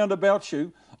see around about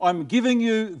you, I'm giving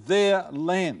you their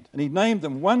land. And he named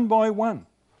them one by one.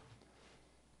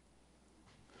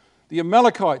 The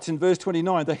Amalekites in verse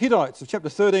 29, the Hittites of chapter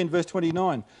 13, verse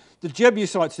 29, the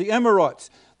Jebusites, the Amorites,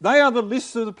 they are the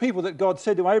list of the people that God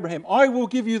said to Abraham, I will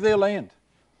give you their land.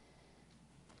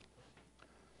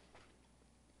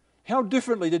 How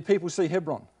differently did people see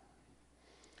Hebron?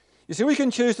 You see, we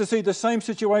can choose to see the same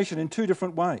situation in 2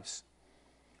 different ways.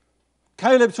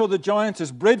 Caleb saw the giants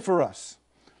as bread for us.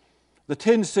 The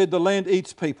 10 said the land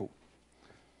eats people.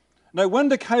 No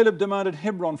wonder Caleb demanded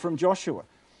Hebron from Joshua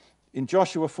in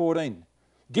Joshua 14.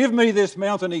 Give me this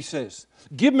mountain, he says.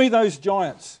 Give me those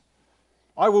giants.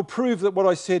 I will prove that what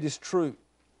I said is true.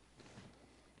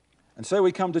 And so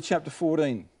we come to chapter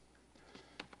 14.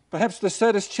 Perhaps the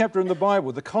saddest chapter in the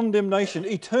Bible, the condemnation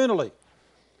eternally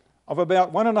of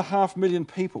about 1.5 million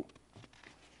people.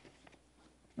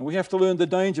 And we have to learn the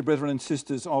danger, brethren and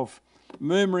sisters, of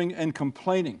murmuring and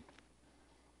complaining.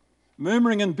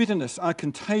 Murmuring and bitterness are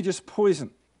contagious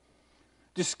poison.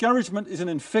 Discouragement is an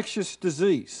infectious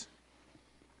disease.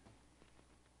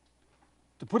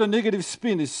 To put a negative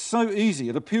spin is so easy.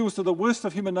 It appeals to the worst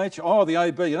of human nature. Oh, the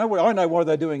AB, I know why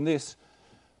they're doing this.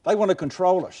 They want to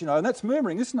control us, and that's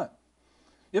murmuring, isn't it?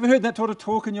 You ever heard that sort of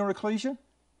talk in your ecclesia?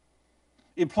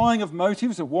 Implying of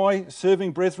motives of why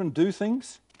serving brethren do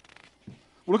things?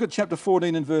 Well, look at chapter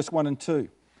 14 and verse 1 and 2.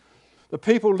 The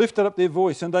people lifted up their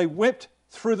voice and they wept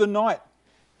through the night.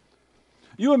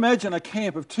 You imagine a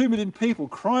camp of 2 million people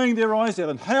crying their eyes out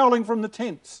and howling from the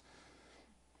tents.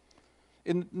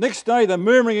 And next day they're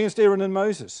murmuring against Aaron and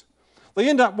Moses. They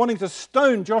end up wanting to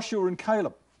stone Joshua and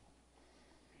Caleb.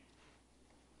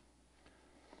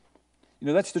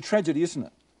 That's the tragedy, isn't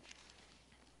it?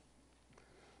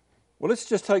 Well, let's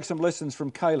just take some lessons from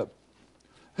Caleb.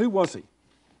 Who was he?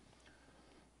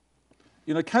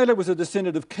 Caleb was a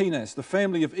descendant of Kenaz, the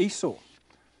family of Esau.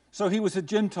 So he was a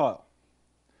Gentile.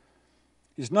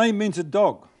 His name means a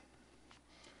dog.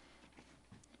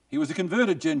 He was a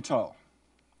converted Gentile.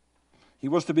 He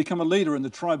was to become a leader in the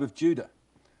tribe of Judah.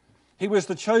 He was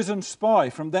the chosen spy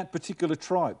from that particular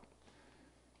tribe.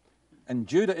 And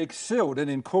Judah excelled in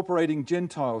incorporating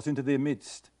Gentiles into their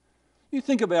midst. You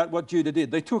think about what Judah did.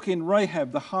 They took in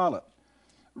Rahab the harlot,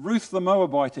 Ruth the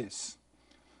Moabitess,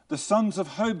 the sons of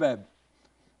Hobab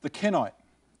the Kenite.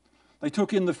 They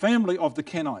took in the family of the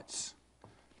Kenites.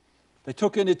 They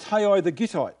took in Ittai the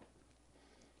Gittite,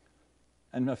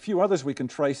 and a few others we can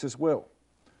trace as well.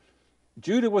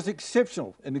 Judah was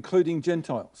exceptional in including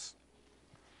Gentiles.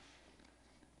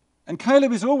 And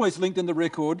Caleb is always linked in the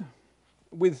record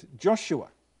with Joshua.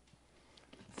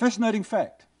 Fascinating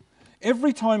fact.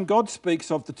 Every time God speaks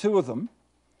of the two of them,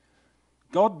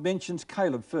 God mentions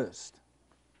Caleb first.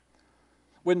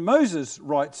 When Moses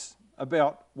writes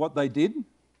about what they did,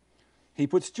 he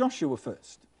puts Joshua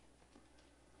first.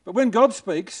 But when God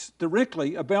speaks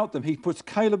directly about them, he puts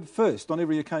Caleb first on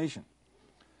every occasion.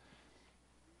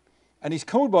 And he's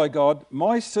called by God,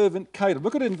 my servant Caleb.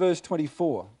 Look at it in verse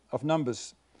 24 of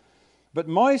Numbers. But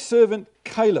my servant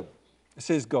Caleb,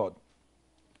 says God.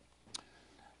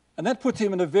 And that puts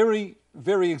him in a very,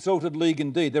 very exalted league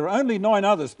indeed. There are only 9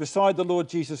 others beside the Lord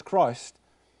Jesus Christ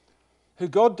who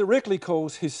God directly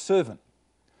calls his servant.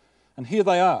 And here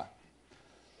they are.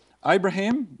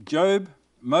 Abraham, Job,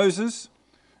 Moses,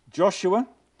 Joshua,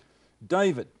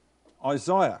 David,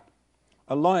 Isaiah,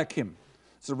 Eliakim,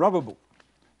 Zerubbabel,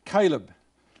 Caleb,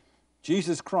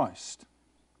 Jesus Christ.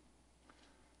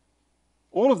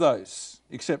 All of those,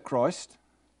 except Christ,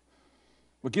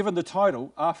 were given the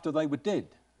title after they were dead,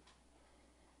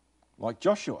 like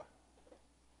Joshua.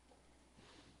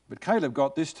 But Caleb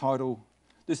got this title,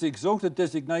 this exalted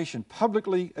designation,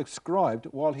 publicly ascribed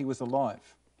while he was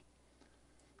alive.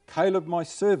 Caleb, my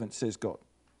servant, says God.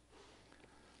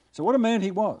 So what a man he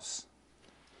was.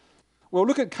 Well,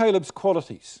 look at Caleb's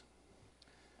qualities.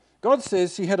 God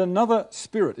says he had another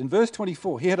spirit. In verse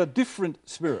 24, he had a different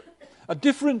spirit, a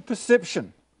different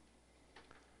perception.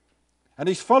 And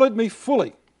he's followed me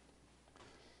fully.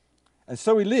 And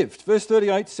so he lived. Verse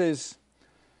 38 says,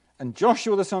 and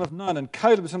Joshua the son of Nun and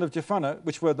Caleb the son of Jephunneh,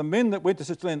 which were the men that went to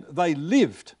such land, they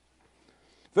lived.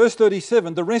 Verse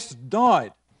 37, the rest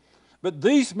died, but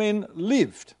these men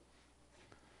lived.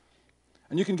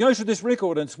 And you can go through this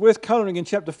record, and it's worth colouring in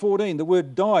chapter 14, the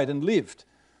word died and lived.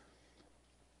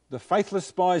 The faithless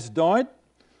spies died.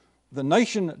 The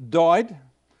nation died.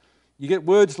 You get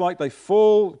words like they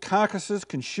fall, carcasses,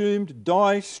 consumed,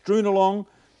 die, strewn along.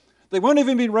 They won't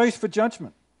even be raised for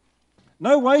judgment.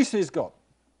 No way, says God.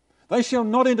 They shall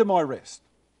not enter my rest.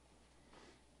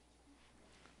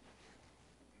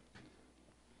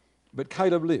 But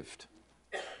Caleb lived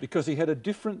because he had a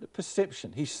different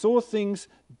perception. He saw things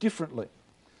differently.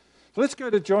 So let's go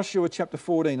to Joshua chapter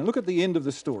 14 and look at the end of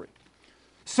the story.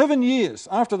 7 years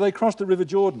after they crossed the River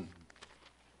Jordan,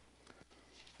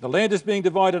 the land is being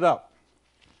divided up.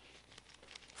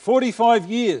 45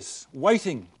 years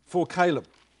waiting for Caleb.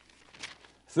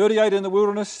 38 in the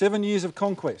wilderness, 7 years of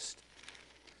conquest.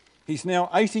 He's now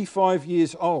 85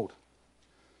 years old.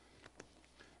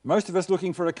 Most of us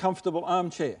looking for a comfortable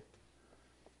armchair.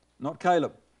 Not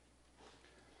Caleb.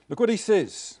 Look what he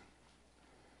says.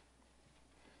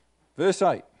 Verse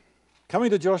 8.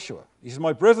 Coming to Joshua, he says,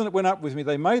 my brethren that went up with me,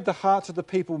 they made the hearts of the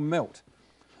people melt.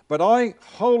 But I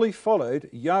wholly followed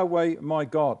Yahweh my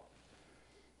God.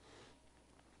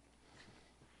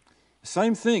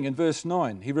 Same thing in verse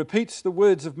 9. He repeats the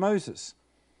words of Moses.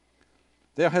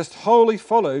 Thou hast wholly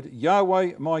followed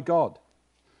Yahweh my God.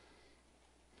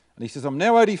 And he says, I'm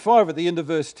now 85 at the end of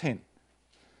verse 10.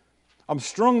 I'm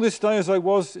strong this day as I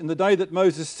was in the day that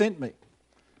Moses sent me.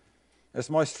 As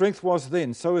my strength was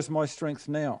then, so is my strength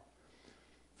now.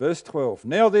 Verse 12.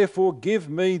 Now therefore give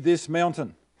me this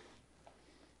mountain.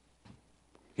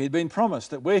 He had been promised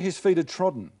that where his feet had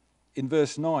trodden, in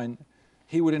verse 9,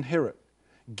 he would inherit.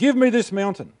 Give me this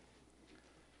mountain.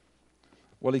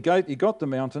 Well, he got the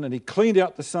mountain and he cleaned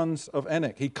out the sons of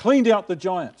Anak. He cleaned out the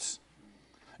giants.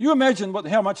 You imagine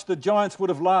how much the giants would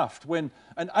have laughed when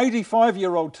an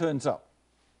 85-year-old turns up.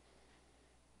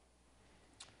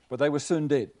 But they were soon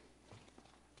dead.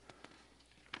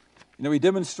 You know, he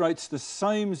demonstrates the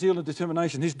same zeal and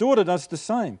determination. His daughter does the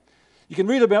same. You can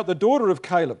read about the daughter of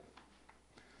Caleb.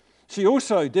 She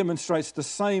also demonstrates the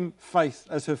same faith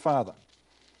as her father.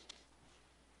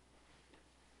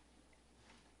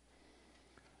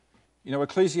 You know,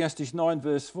 Ecclesiastes 9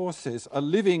 verse 4 says, a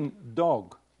living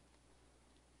dog,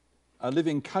 a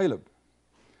living Caleb,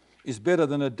 is better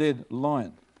than a dead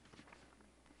lion.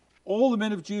 All the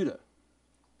men of Judah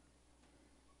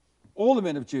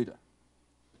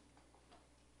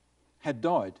had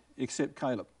died except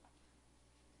Caleb.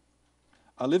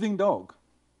 A living dog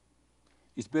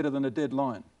is better than a dead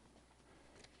lion.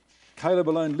 Caleb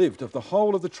alone lived of the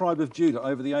whole of the tribe of Judah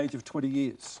over the age of 20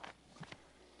 years.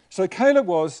 So Caleb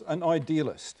was an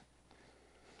idealist.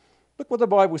 Look what the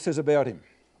Bible says about him.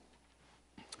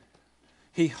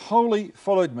 He wholly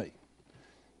followed me.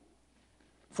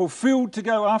 Fulfilled to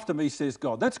go after me, says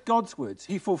God. That's God's words.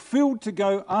 He fulfilled to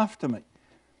go after me. I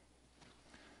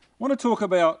want to talk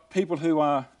about people who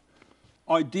are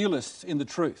idealists in the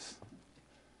truth.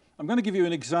 I'm going to give you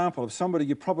an example of somebody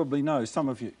you probably know, some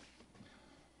of you.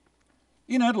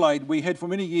 In Adelaide, we had for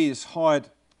many years hired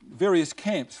various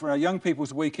camps for our young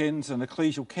people's weekends and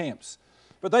ecclesial camps,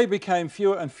 but they became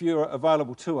fewer and fewer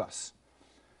available to us.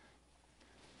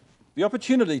 The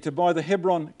opportunity to buy the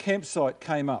Hebron campsite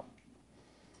came up.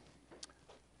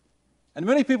 And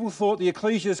many people thought the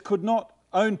ecclesias could not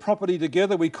own property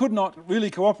together. We could not really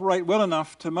cooperate well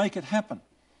enough to make it happen,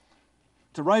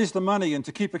 to raise the money and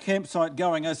to keep a campsite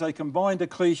going as a combined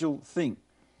ecclesial thing.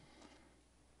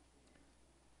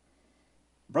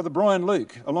 Brother Brian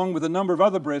Luke, along with a number of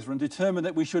other brethren, determined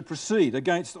that we should proceed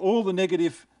against all the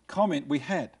negative comment we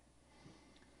had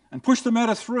and push the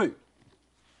matter through.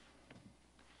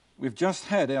 We've just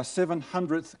had our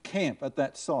 700th camp at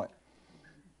that site.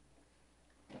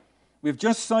 We've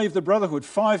just saved the Brotherhood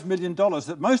 $5 million,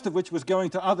 that most of which was going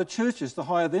to other churches to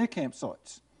hire their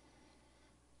campsites.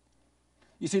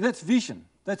 You see, that's vision,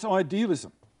 that's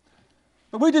idealism.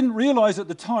 But we didn't realise at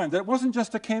the time that it wasn't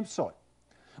just a campsite.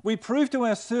 We proved to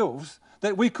ourselves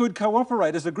that we could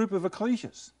cooperate as a group of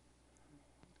ecclesias.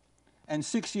 And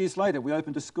 6 years later, we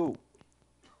opened a school.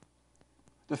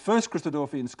 The first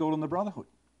Christadelphian school in the Brotherhood.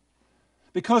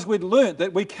 Because we'd learnt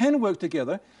that we can work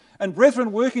together, and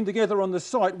brethren working together on the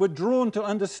site were drawn to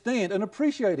understand and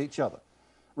appreciate each other,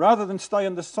 rather than stay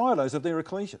in the silos of their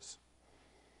ecclesias.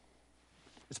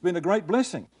 It's been a great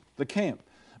blessing, the camp.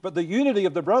 But the unity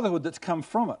of the Brotherhood that's come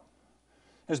from it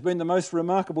has been the most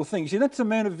remarkable thing. You see, that's a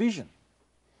man of vision.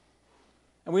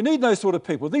 And we need those sort of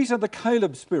people. These are the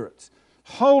Caleb spirits,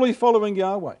 wholly following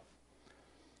Yahweh.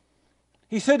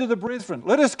 He said to the brethren,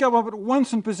 let us go up at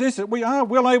once and possess it. We are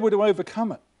well able to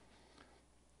overcome it.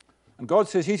 And God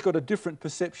says he's got a different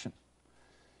perception.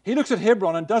 He looks at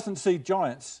Hebron and doesn't see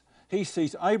giants. He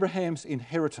sees Abraham's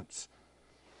inheritance.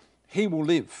 He will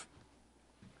live.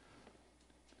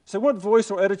 So what voice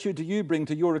or attitude do you bring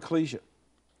to your ecclesia?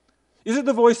 Is it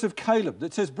the voice of Caleb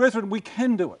that says, brethren, we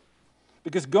can do it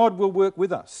because God will work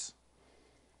with us?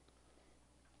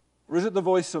 Or is it the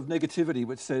voice of negativity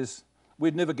which says,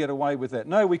 we'd never get away with that?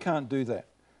 No, we can't do that.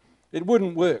 It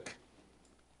wouldn't work.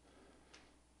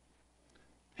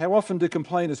 How often do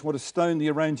complainers want to stone the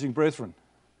arranging brethren?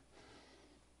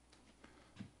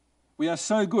 We are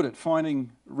so good at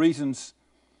finding reasons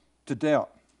to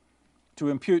doubt, to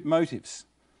impute motives.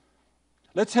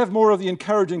 Let's have more of the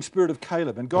encouraging spirit of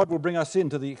Caleb, and God will bring us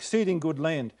into the exceeding good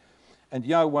land, and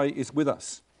Yahweh is with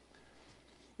us.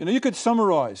 You know, you could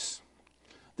summarise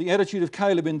the attitude of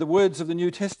Caleb in the words of the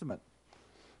New Testament.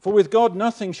 For with God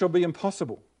nothing shall be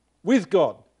impossible. With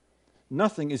God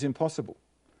nothing is impossible.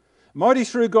 Mighty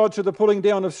through God to the pulling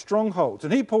down of strongholds.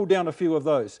 And he pulled down a few of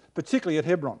those, particularly at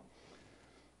Hebron.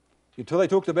 Until they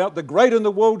talked about the great and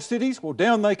the walled cities, well,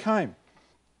 down they came.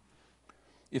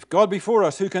 If God be for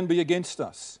us, who can be against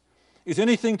us? Is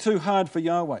anything too hard for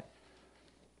Yahweh?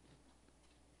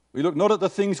 We look not at the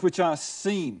things which are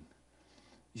seen,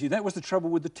 You see, that was the trouble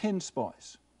with the 10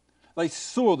 spies. They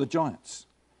saw the giants.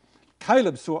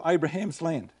 Caleb saw Abraham's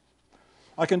land.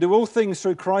 I can do all things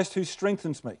through Christ who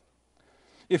strengthens me.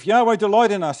 If Yahweh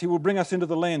delight in us, he will bring us into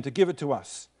the land to give it to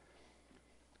us.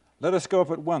 Let us go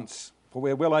up at once, for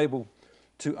we are well able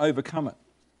to overcome it.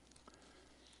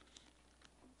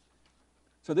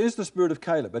 So there's the spirit of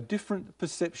Caleb, a different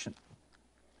perception.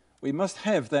 We must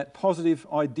have that positive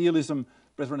idealism,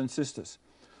 brethren and sisters.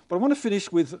 But I want to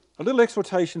finish with a little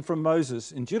exhortation from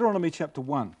Moses in Deuteronomy chapter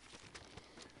 1.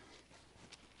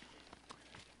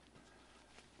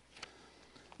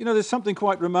 You know, there's something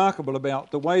quite remarkable about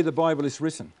the way the Bible is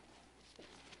written.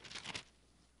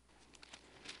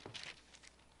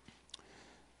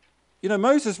 You know,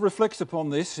 Moses reflects upon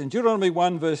this in Deuteronomy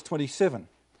 1 verse 27.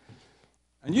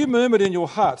 And you murmured in your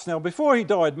hearts. Now, before he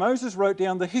died, Moses wrote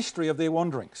down the history of their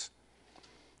wanderings.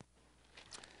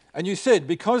 And you said,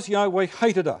 because Yahweh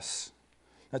hated us.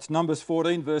 That's Numbers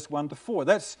 14 verse 1 to 4.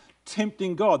 That's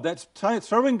tempting God. That's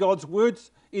throwing God's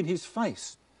words in his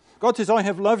face. God says, I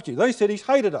have loved you. They said he's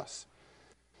hated us.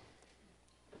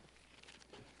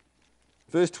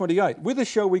 Verse 28, whither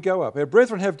shall we go up? Our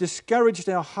brethren have discouraged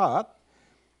our heart.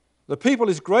 The people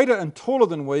is greater and taller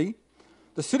than we.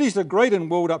 The cities are great and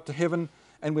walled up to heaven,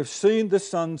 and we've seen the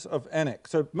sons of Anak.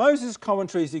 So Moses'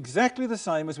 commentary is exactly the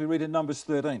same as we read in Numbers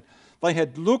 13. They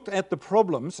had looked at the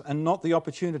problems and not the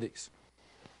opportunities.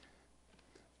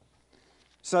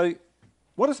 So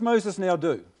what does Moses now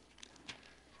do?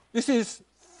 This is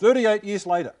 38 years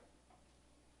later.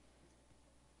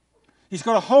 He's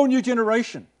got a whole new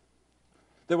generation.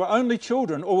 They were only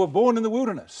children or were born in the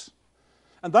wilderness.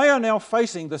 And they are now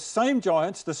facing the same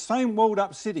giants, the same walled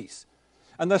up cities.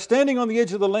 And they're standing on the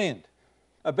edge of the land,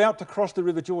 about to cross the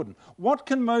River Jordan. What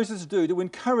can Moses do to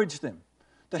encourage them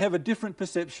to have a different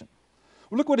perception?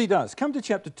 Well, look what he does. Come to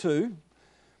chapter 2.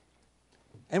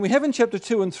 And we have in chapter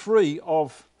 2 and 3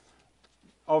 of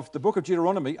the book of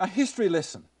Deuteronomy a history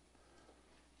lesson.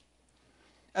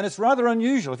 And it's rather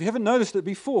unusual if you haven't noticed it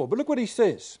before. But look what he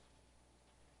says.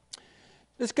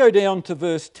 Let's go down to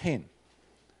verse 10.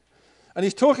 And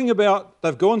he's talking about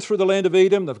they've gone through the land of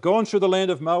Edom, they've gone through the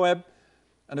land of Moab,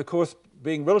 and of course,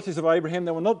 being relatives of Abraham,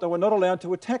 they were not allowed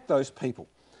to attack those people.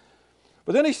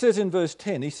 But then he says in verse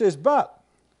 10, he says, but,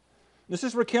 this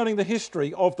is recounting the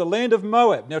history of the land of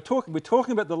Moab. Now we're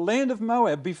talking about the land of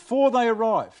Moab before they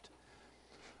arrived.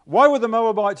 Why were the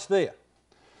Moabites there?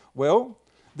 Well,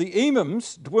 the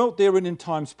Emims dwelt therein in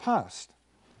times past,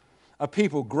 a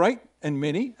people great and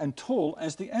many and tall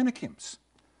as the Anakims.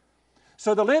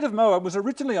 So the land of Moab was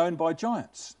originally owned by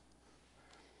giants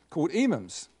called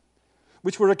Emims,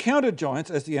 which were accounted giants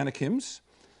as the Anakims.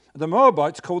 The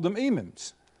Moabites called them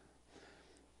Emims.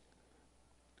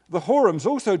 The Horims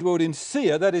also dwelled in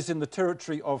Seir, that is in the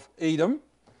territory of Edom.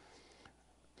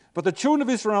 But the children of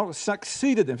Israel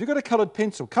succeeded them. If you've got a coloured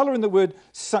pencil, colour in the word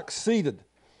succeeded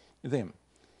them.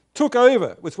 Took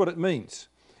over, was what it means.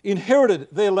 Inherited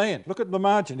their land. Look at the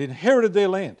margin. Inherited their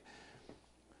land.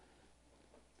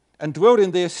 And dwelt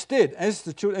in their stead, as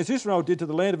Israel did to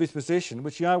the land of his possession,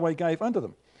 which Yahweh gave unto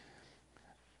them.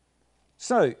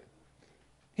 So,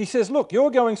 he says, look, you're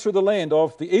going through the land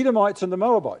of the Edomites and the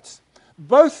Moabites.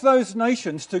 Both those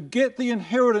nations, to get the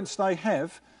inheritance they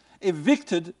have,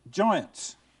 evicted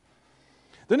giants.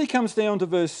 Then he comes down to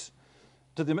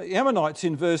the Ammonites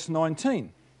in verse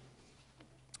 19.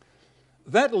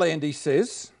 That land, he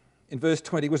says, in verse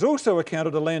 20, was also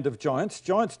accounted a land of giants.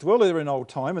 Giants dwell there in old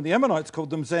time, and the Ammonites called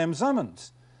them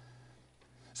Zamzummans.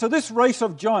 So this race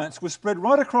of giants was spread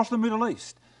right across the Middle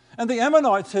East, and the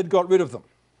Ammonites had got rid of them.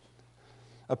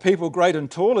 A people great and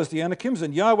tall as the Anakims,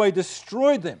 and Yahweh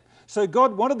destroyed them. So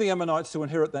God wanted the Ammonites to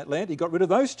inherit that land. He got rid of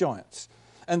those giants,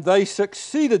 and they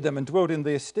succeeded them and dwelt in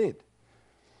their stead.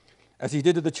 As he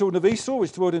did to the children of Esau,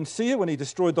 which dwelt in Seir, when he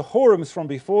destroyed the Horims from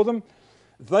before them,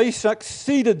 they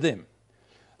succeeded them.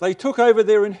 They took over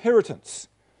their inheritance,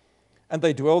 and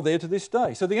they dwell there to this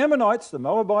day. So the Ammonites, the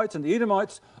Moabites, and the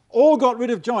Edomites all got rid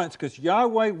of giants because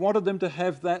Yahweh wanted them to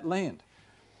have that land.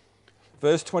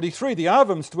 Verse 23, the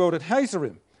Arvims dwelt at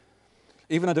Hazerim,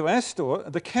 even unto Astor,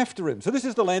 the Caphtorim. So this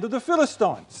is the land of the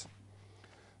Philistines.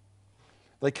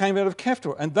 They came out of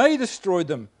Caphtor, and they destroyed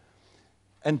them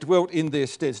and dwelt in their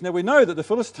steads. Now we know that the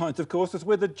Philistines, of course, is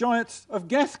where the giants of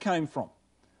Gath came from.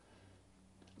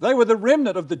 They were the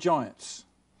remnant of the giants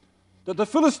that the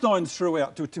Philistines threw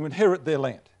out to inherit their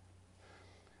land.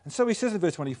 And so he says in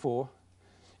verse 24,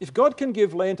 if God can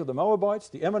give land to the Moabites,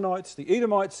 the Ammonites, the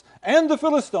Edomites, and the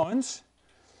Philistines,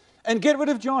 and get rid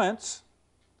of giants,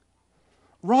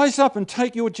 rise up and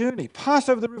take your journey. Pass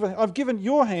over the river. I've given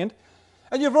your hand,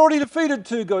 and you've already defeated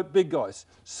two big guys,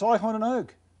 Sihon and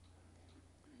Og.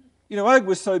 You know, Og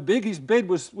was so big, his bed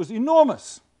was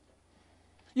enormous.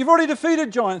 You've already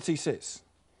defeated giants, he says.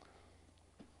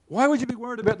 Why would you be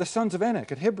worried about the sons of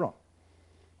Anak at Hebron?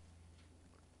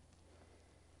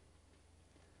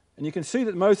 And you can see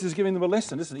that Moses is giving them a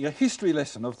lesson, isn't he? A history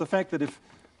lesson of the fact that if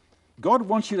God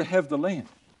wants you to have the land,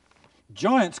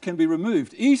 giants can be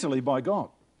removed easily by God.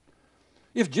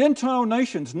 If Gentile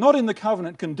nations not in the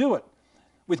covenant can do it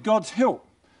with God's help,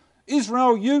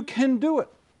 Israel, you can do it.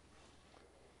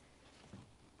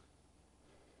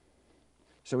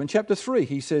 So in chapter 3,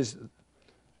 he says,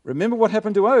 remember what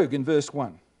happened to Og in verse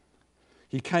 1.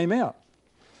 He came out.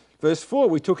 Verse 4,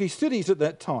 we took his cities at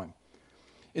that time.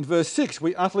 In verse 6,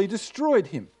 we utterly destroyed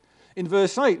him. In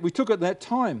verse 8, we took at that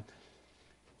time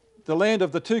the land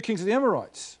of the two kings of the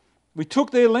Amorites. We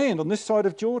took their land on this side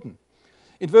of Jordan.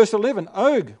 In verse 11,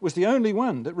 Og was the only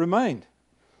one that remained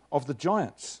of the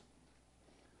giants.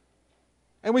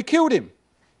 And we killed him.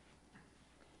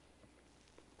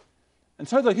 And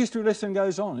so the history lesson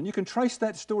goes on, and you can trace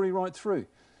that story right through.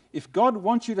 If God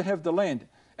wants you to have the land,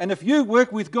 and if you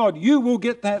work with God, you will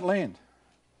get that land.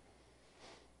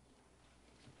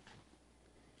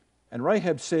 And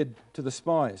Rahab said to the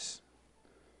spies,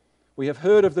 we have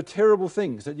heard of the terrible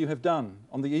things that you have done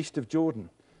on the east of Jordan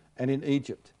and in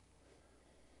Egypt,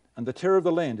 and the terror of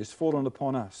the land is fallen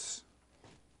upon us.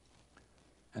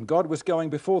 And God was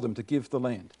going before them to give the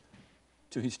land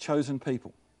to his chosen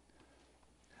people.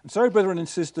 And so, brethren and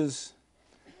sisters,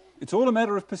 it's all a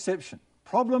matter of perception,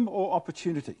 problem or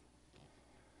opportunity.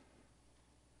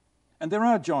 And there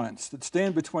are giants that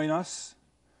stand between us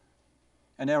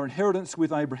and our inheritance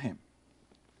with Abraham.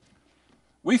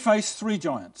 We face 3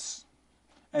 giants,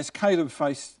 as Caleb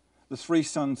faced the 3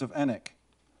 sons of Anak.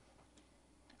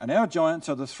 And our giants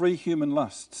are the 3 human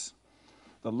lusts: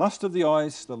 the lust of the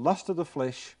eyes, the lust of the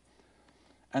flesh,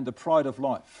 and the pride of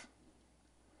life.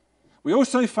 We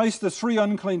also face the 3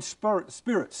 unclean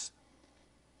spirits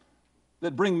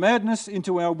that bring madness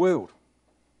into our world.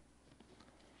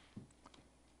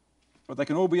 But they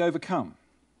can all be overcome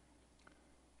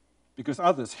because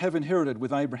others have inherited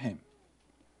with Abraham.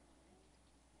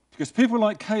 Because people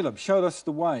like Caleb showed us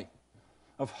the way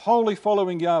of wholly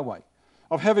following Yahweh,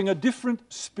 of having a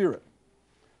different spirit.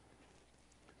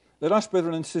 Let us,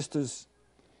 brethren and sisters,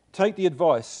 take the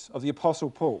advice of the Apostle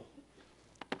Paul.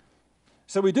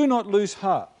 So we do not lose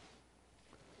heart.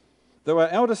 Though our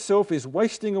outer self is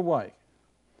wasting away,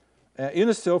 our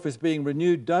inner self is being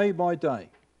renewed day by day.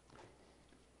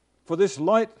 For this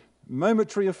light,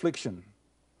 momentary affliction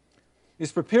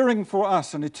is preparing for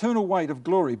us an eternal weight of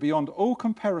glory beyond all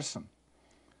comparison.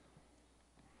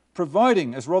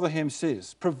 Providing, as Rotherham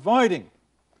says, providing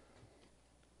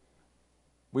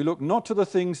we look not to the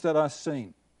things that are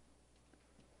seen.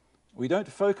 We don't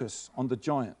focus on the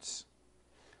giants,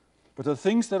 but the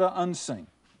things that are unseen,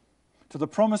 to the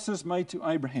promises made to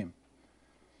Abraham.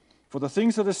 For the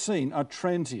things that are seen are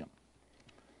transient.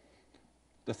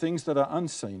 The things that are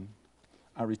unseen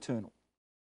are eternal.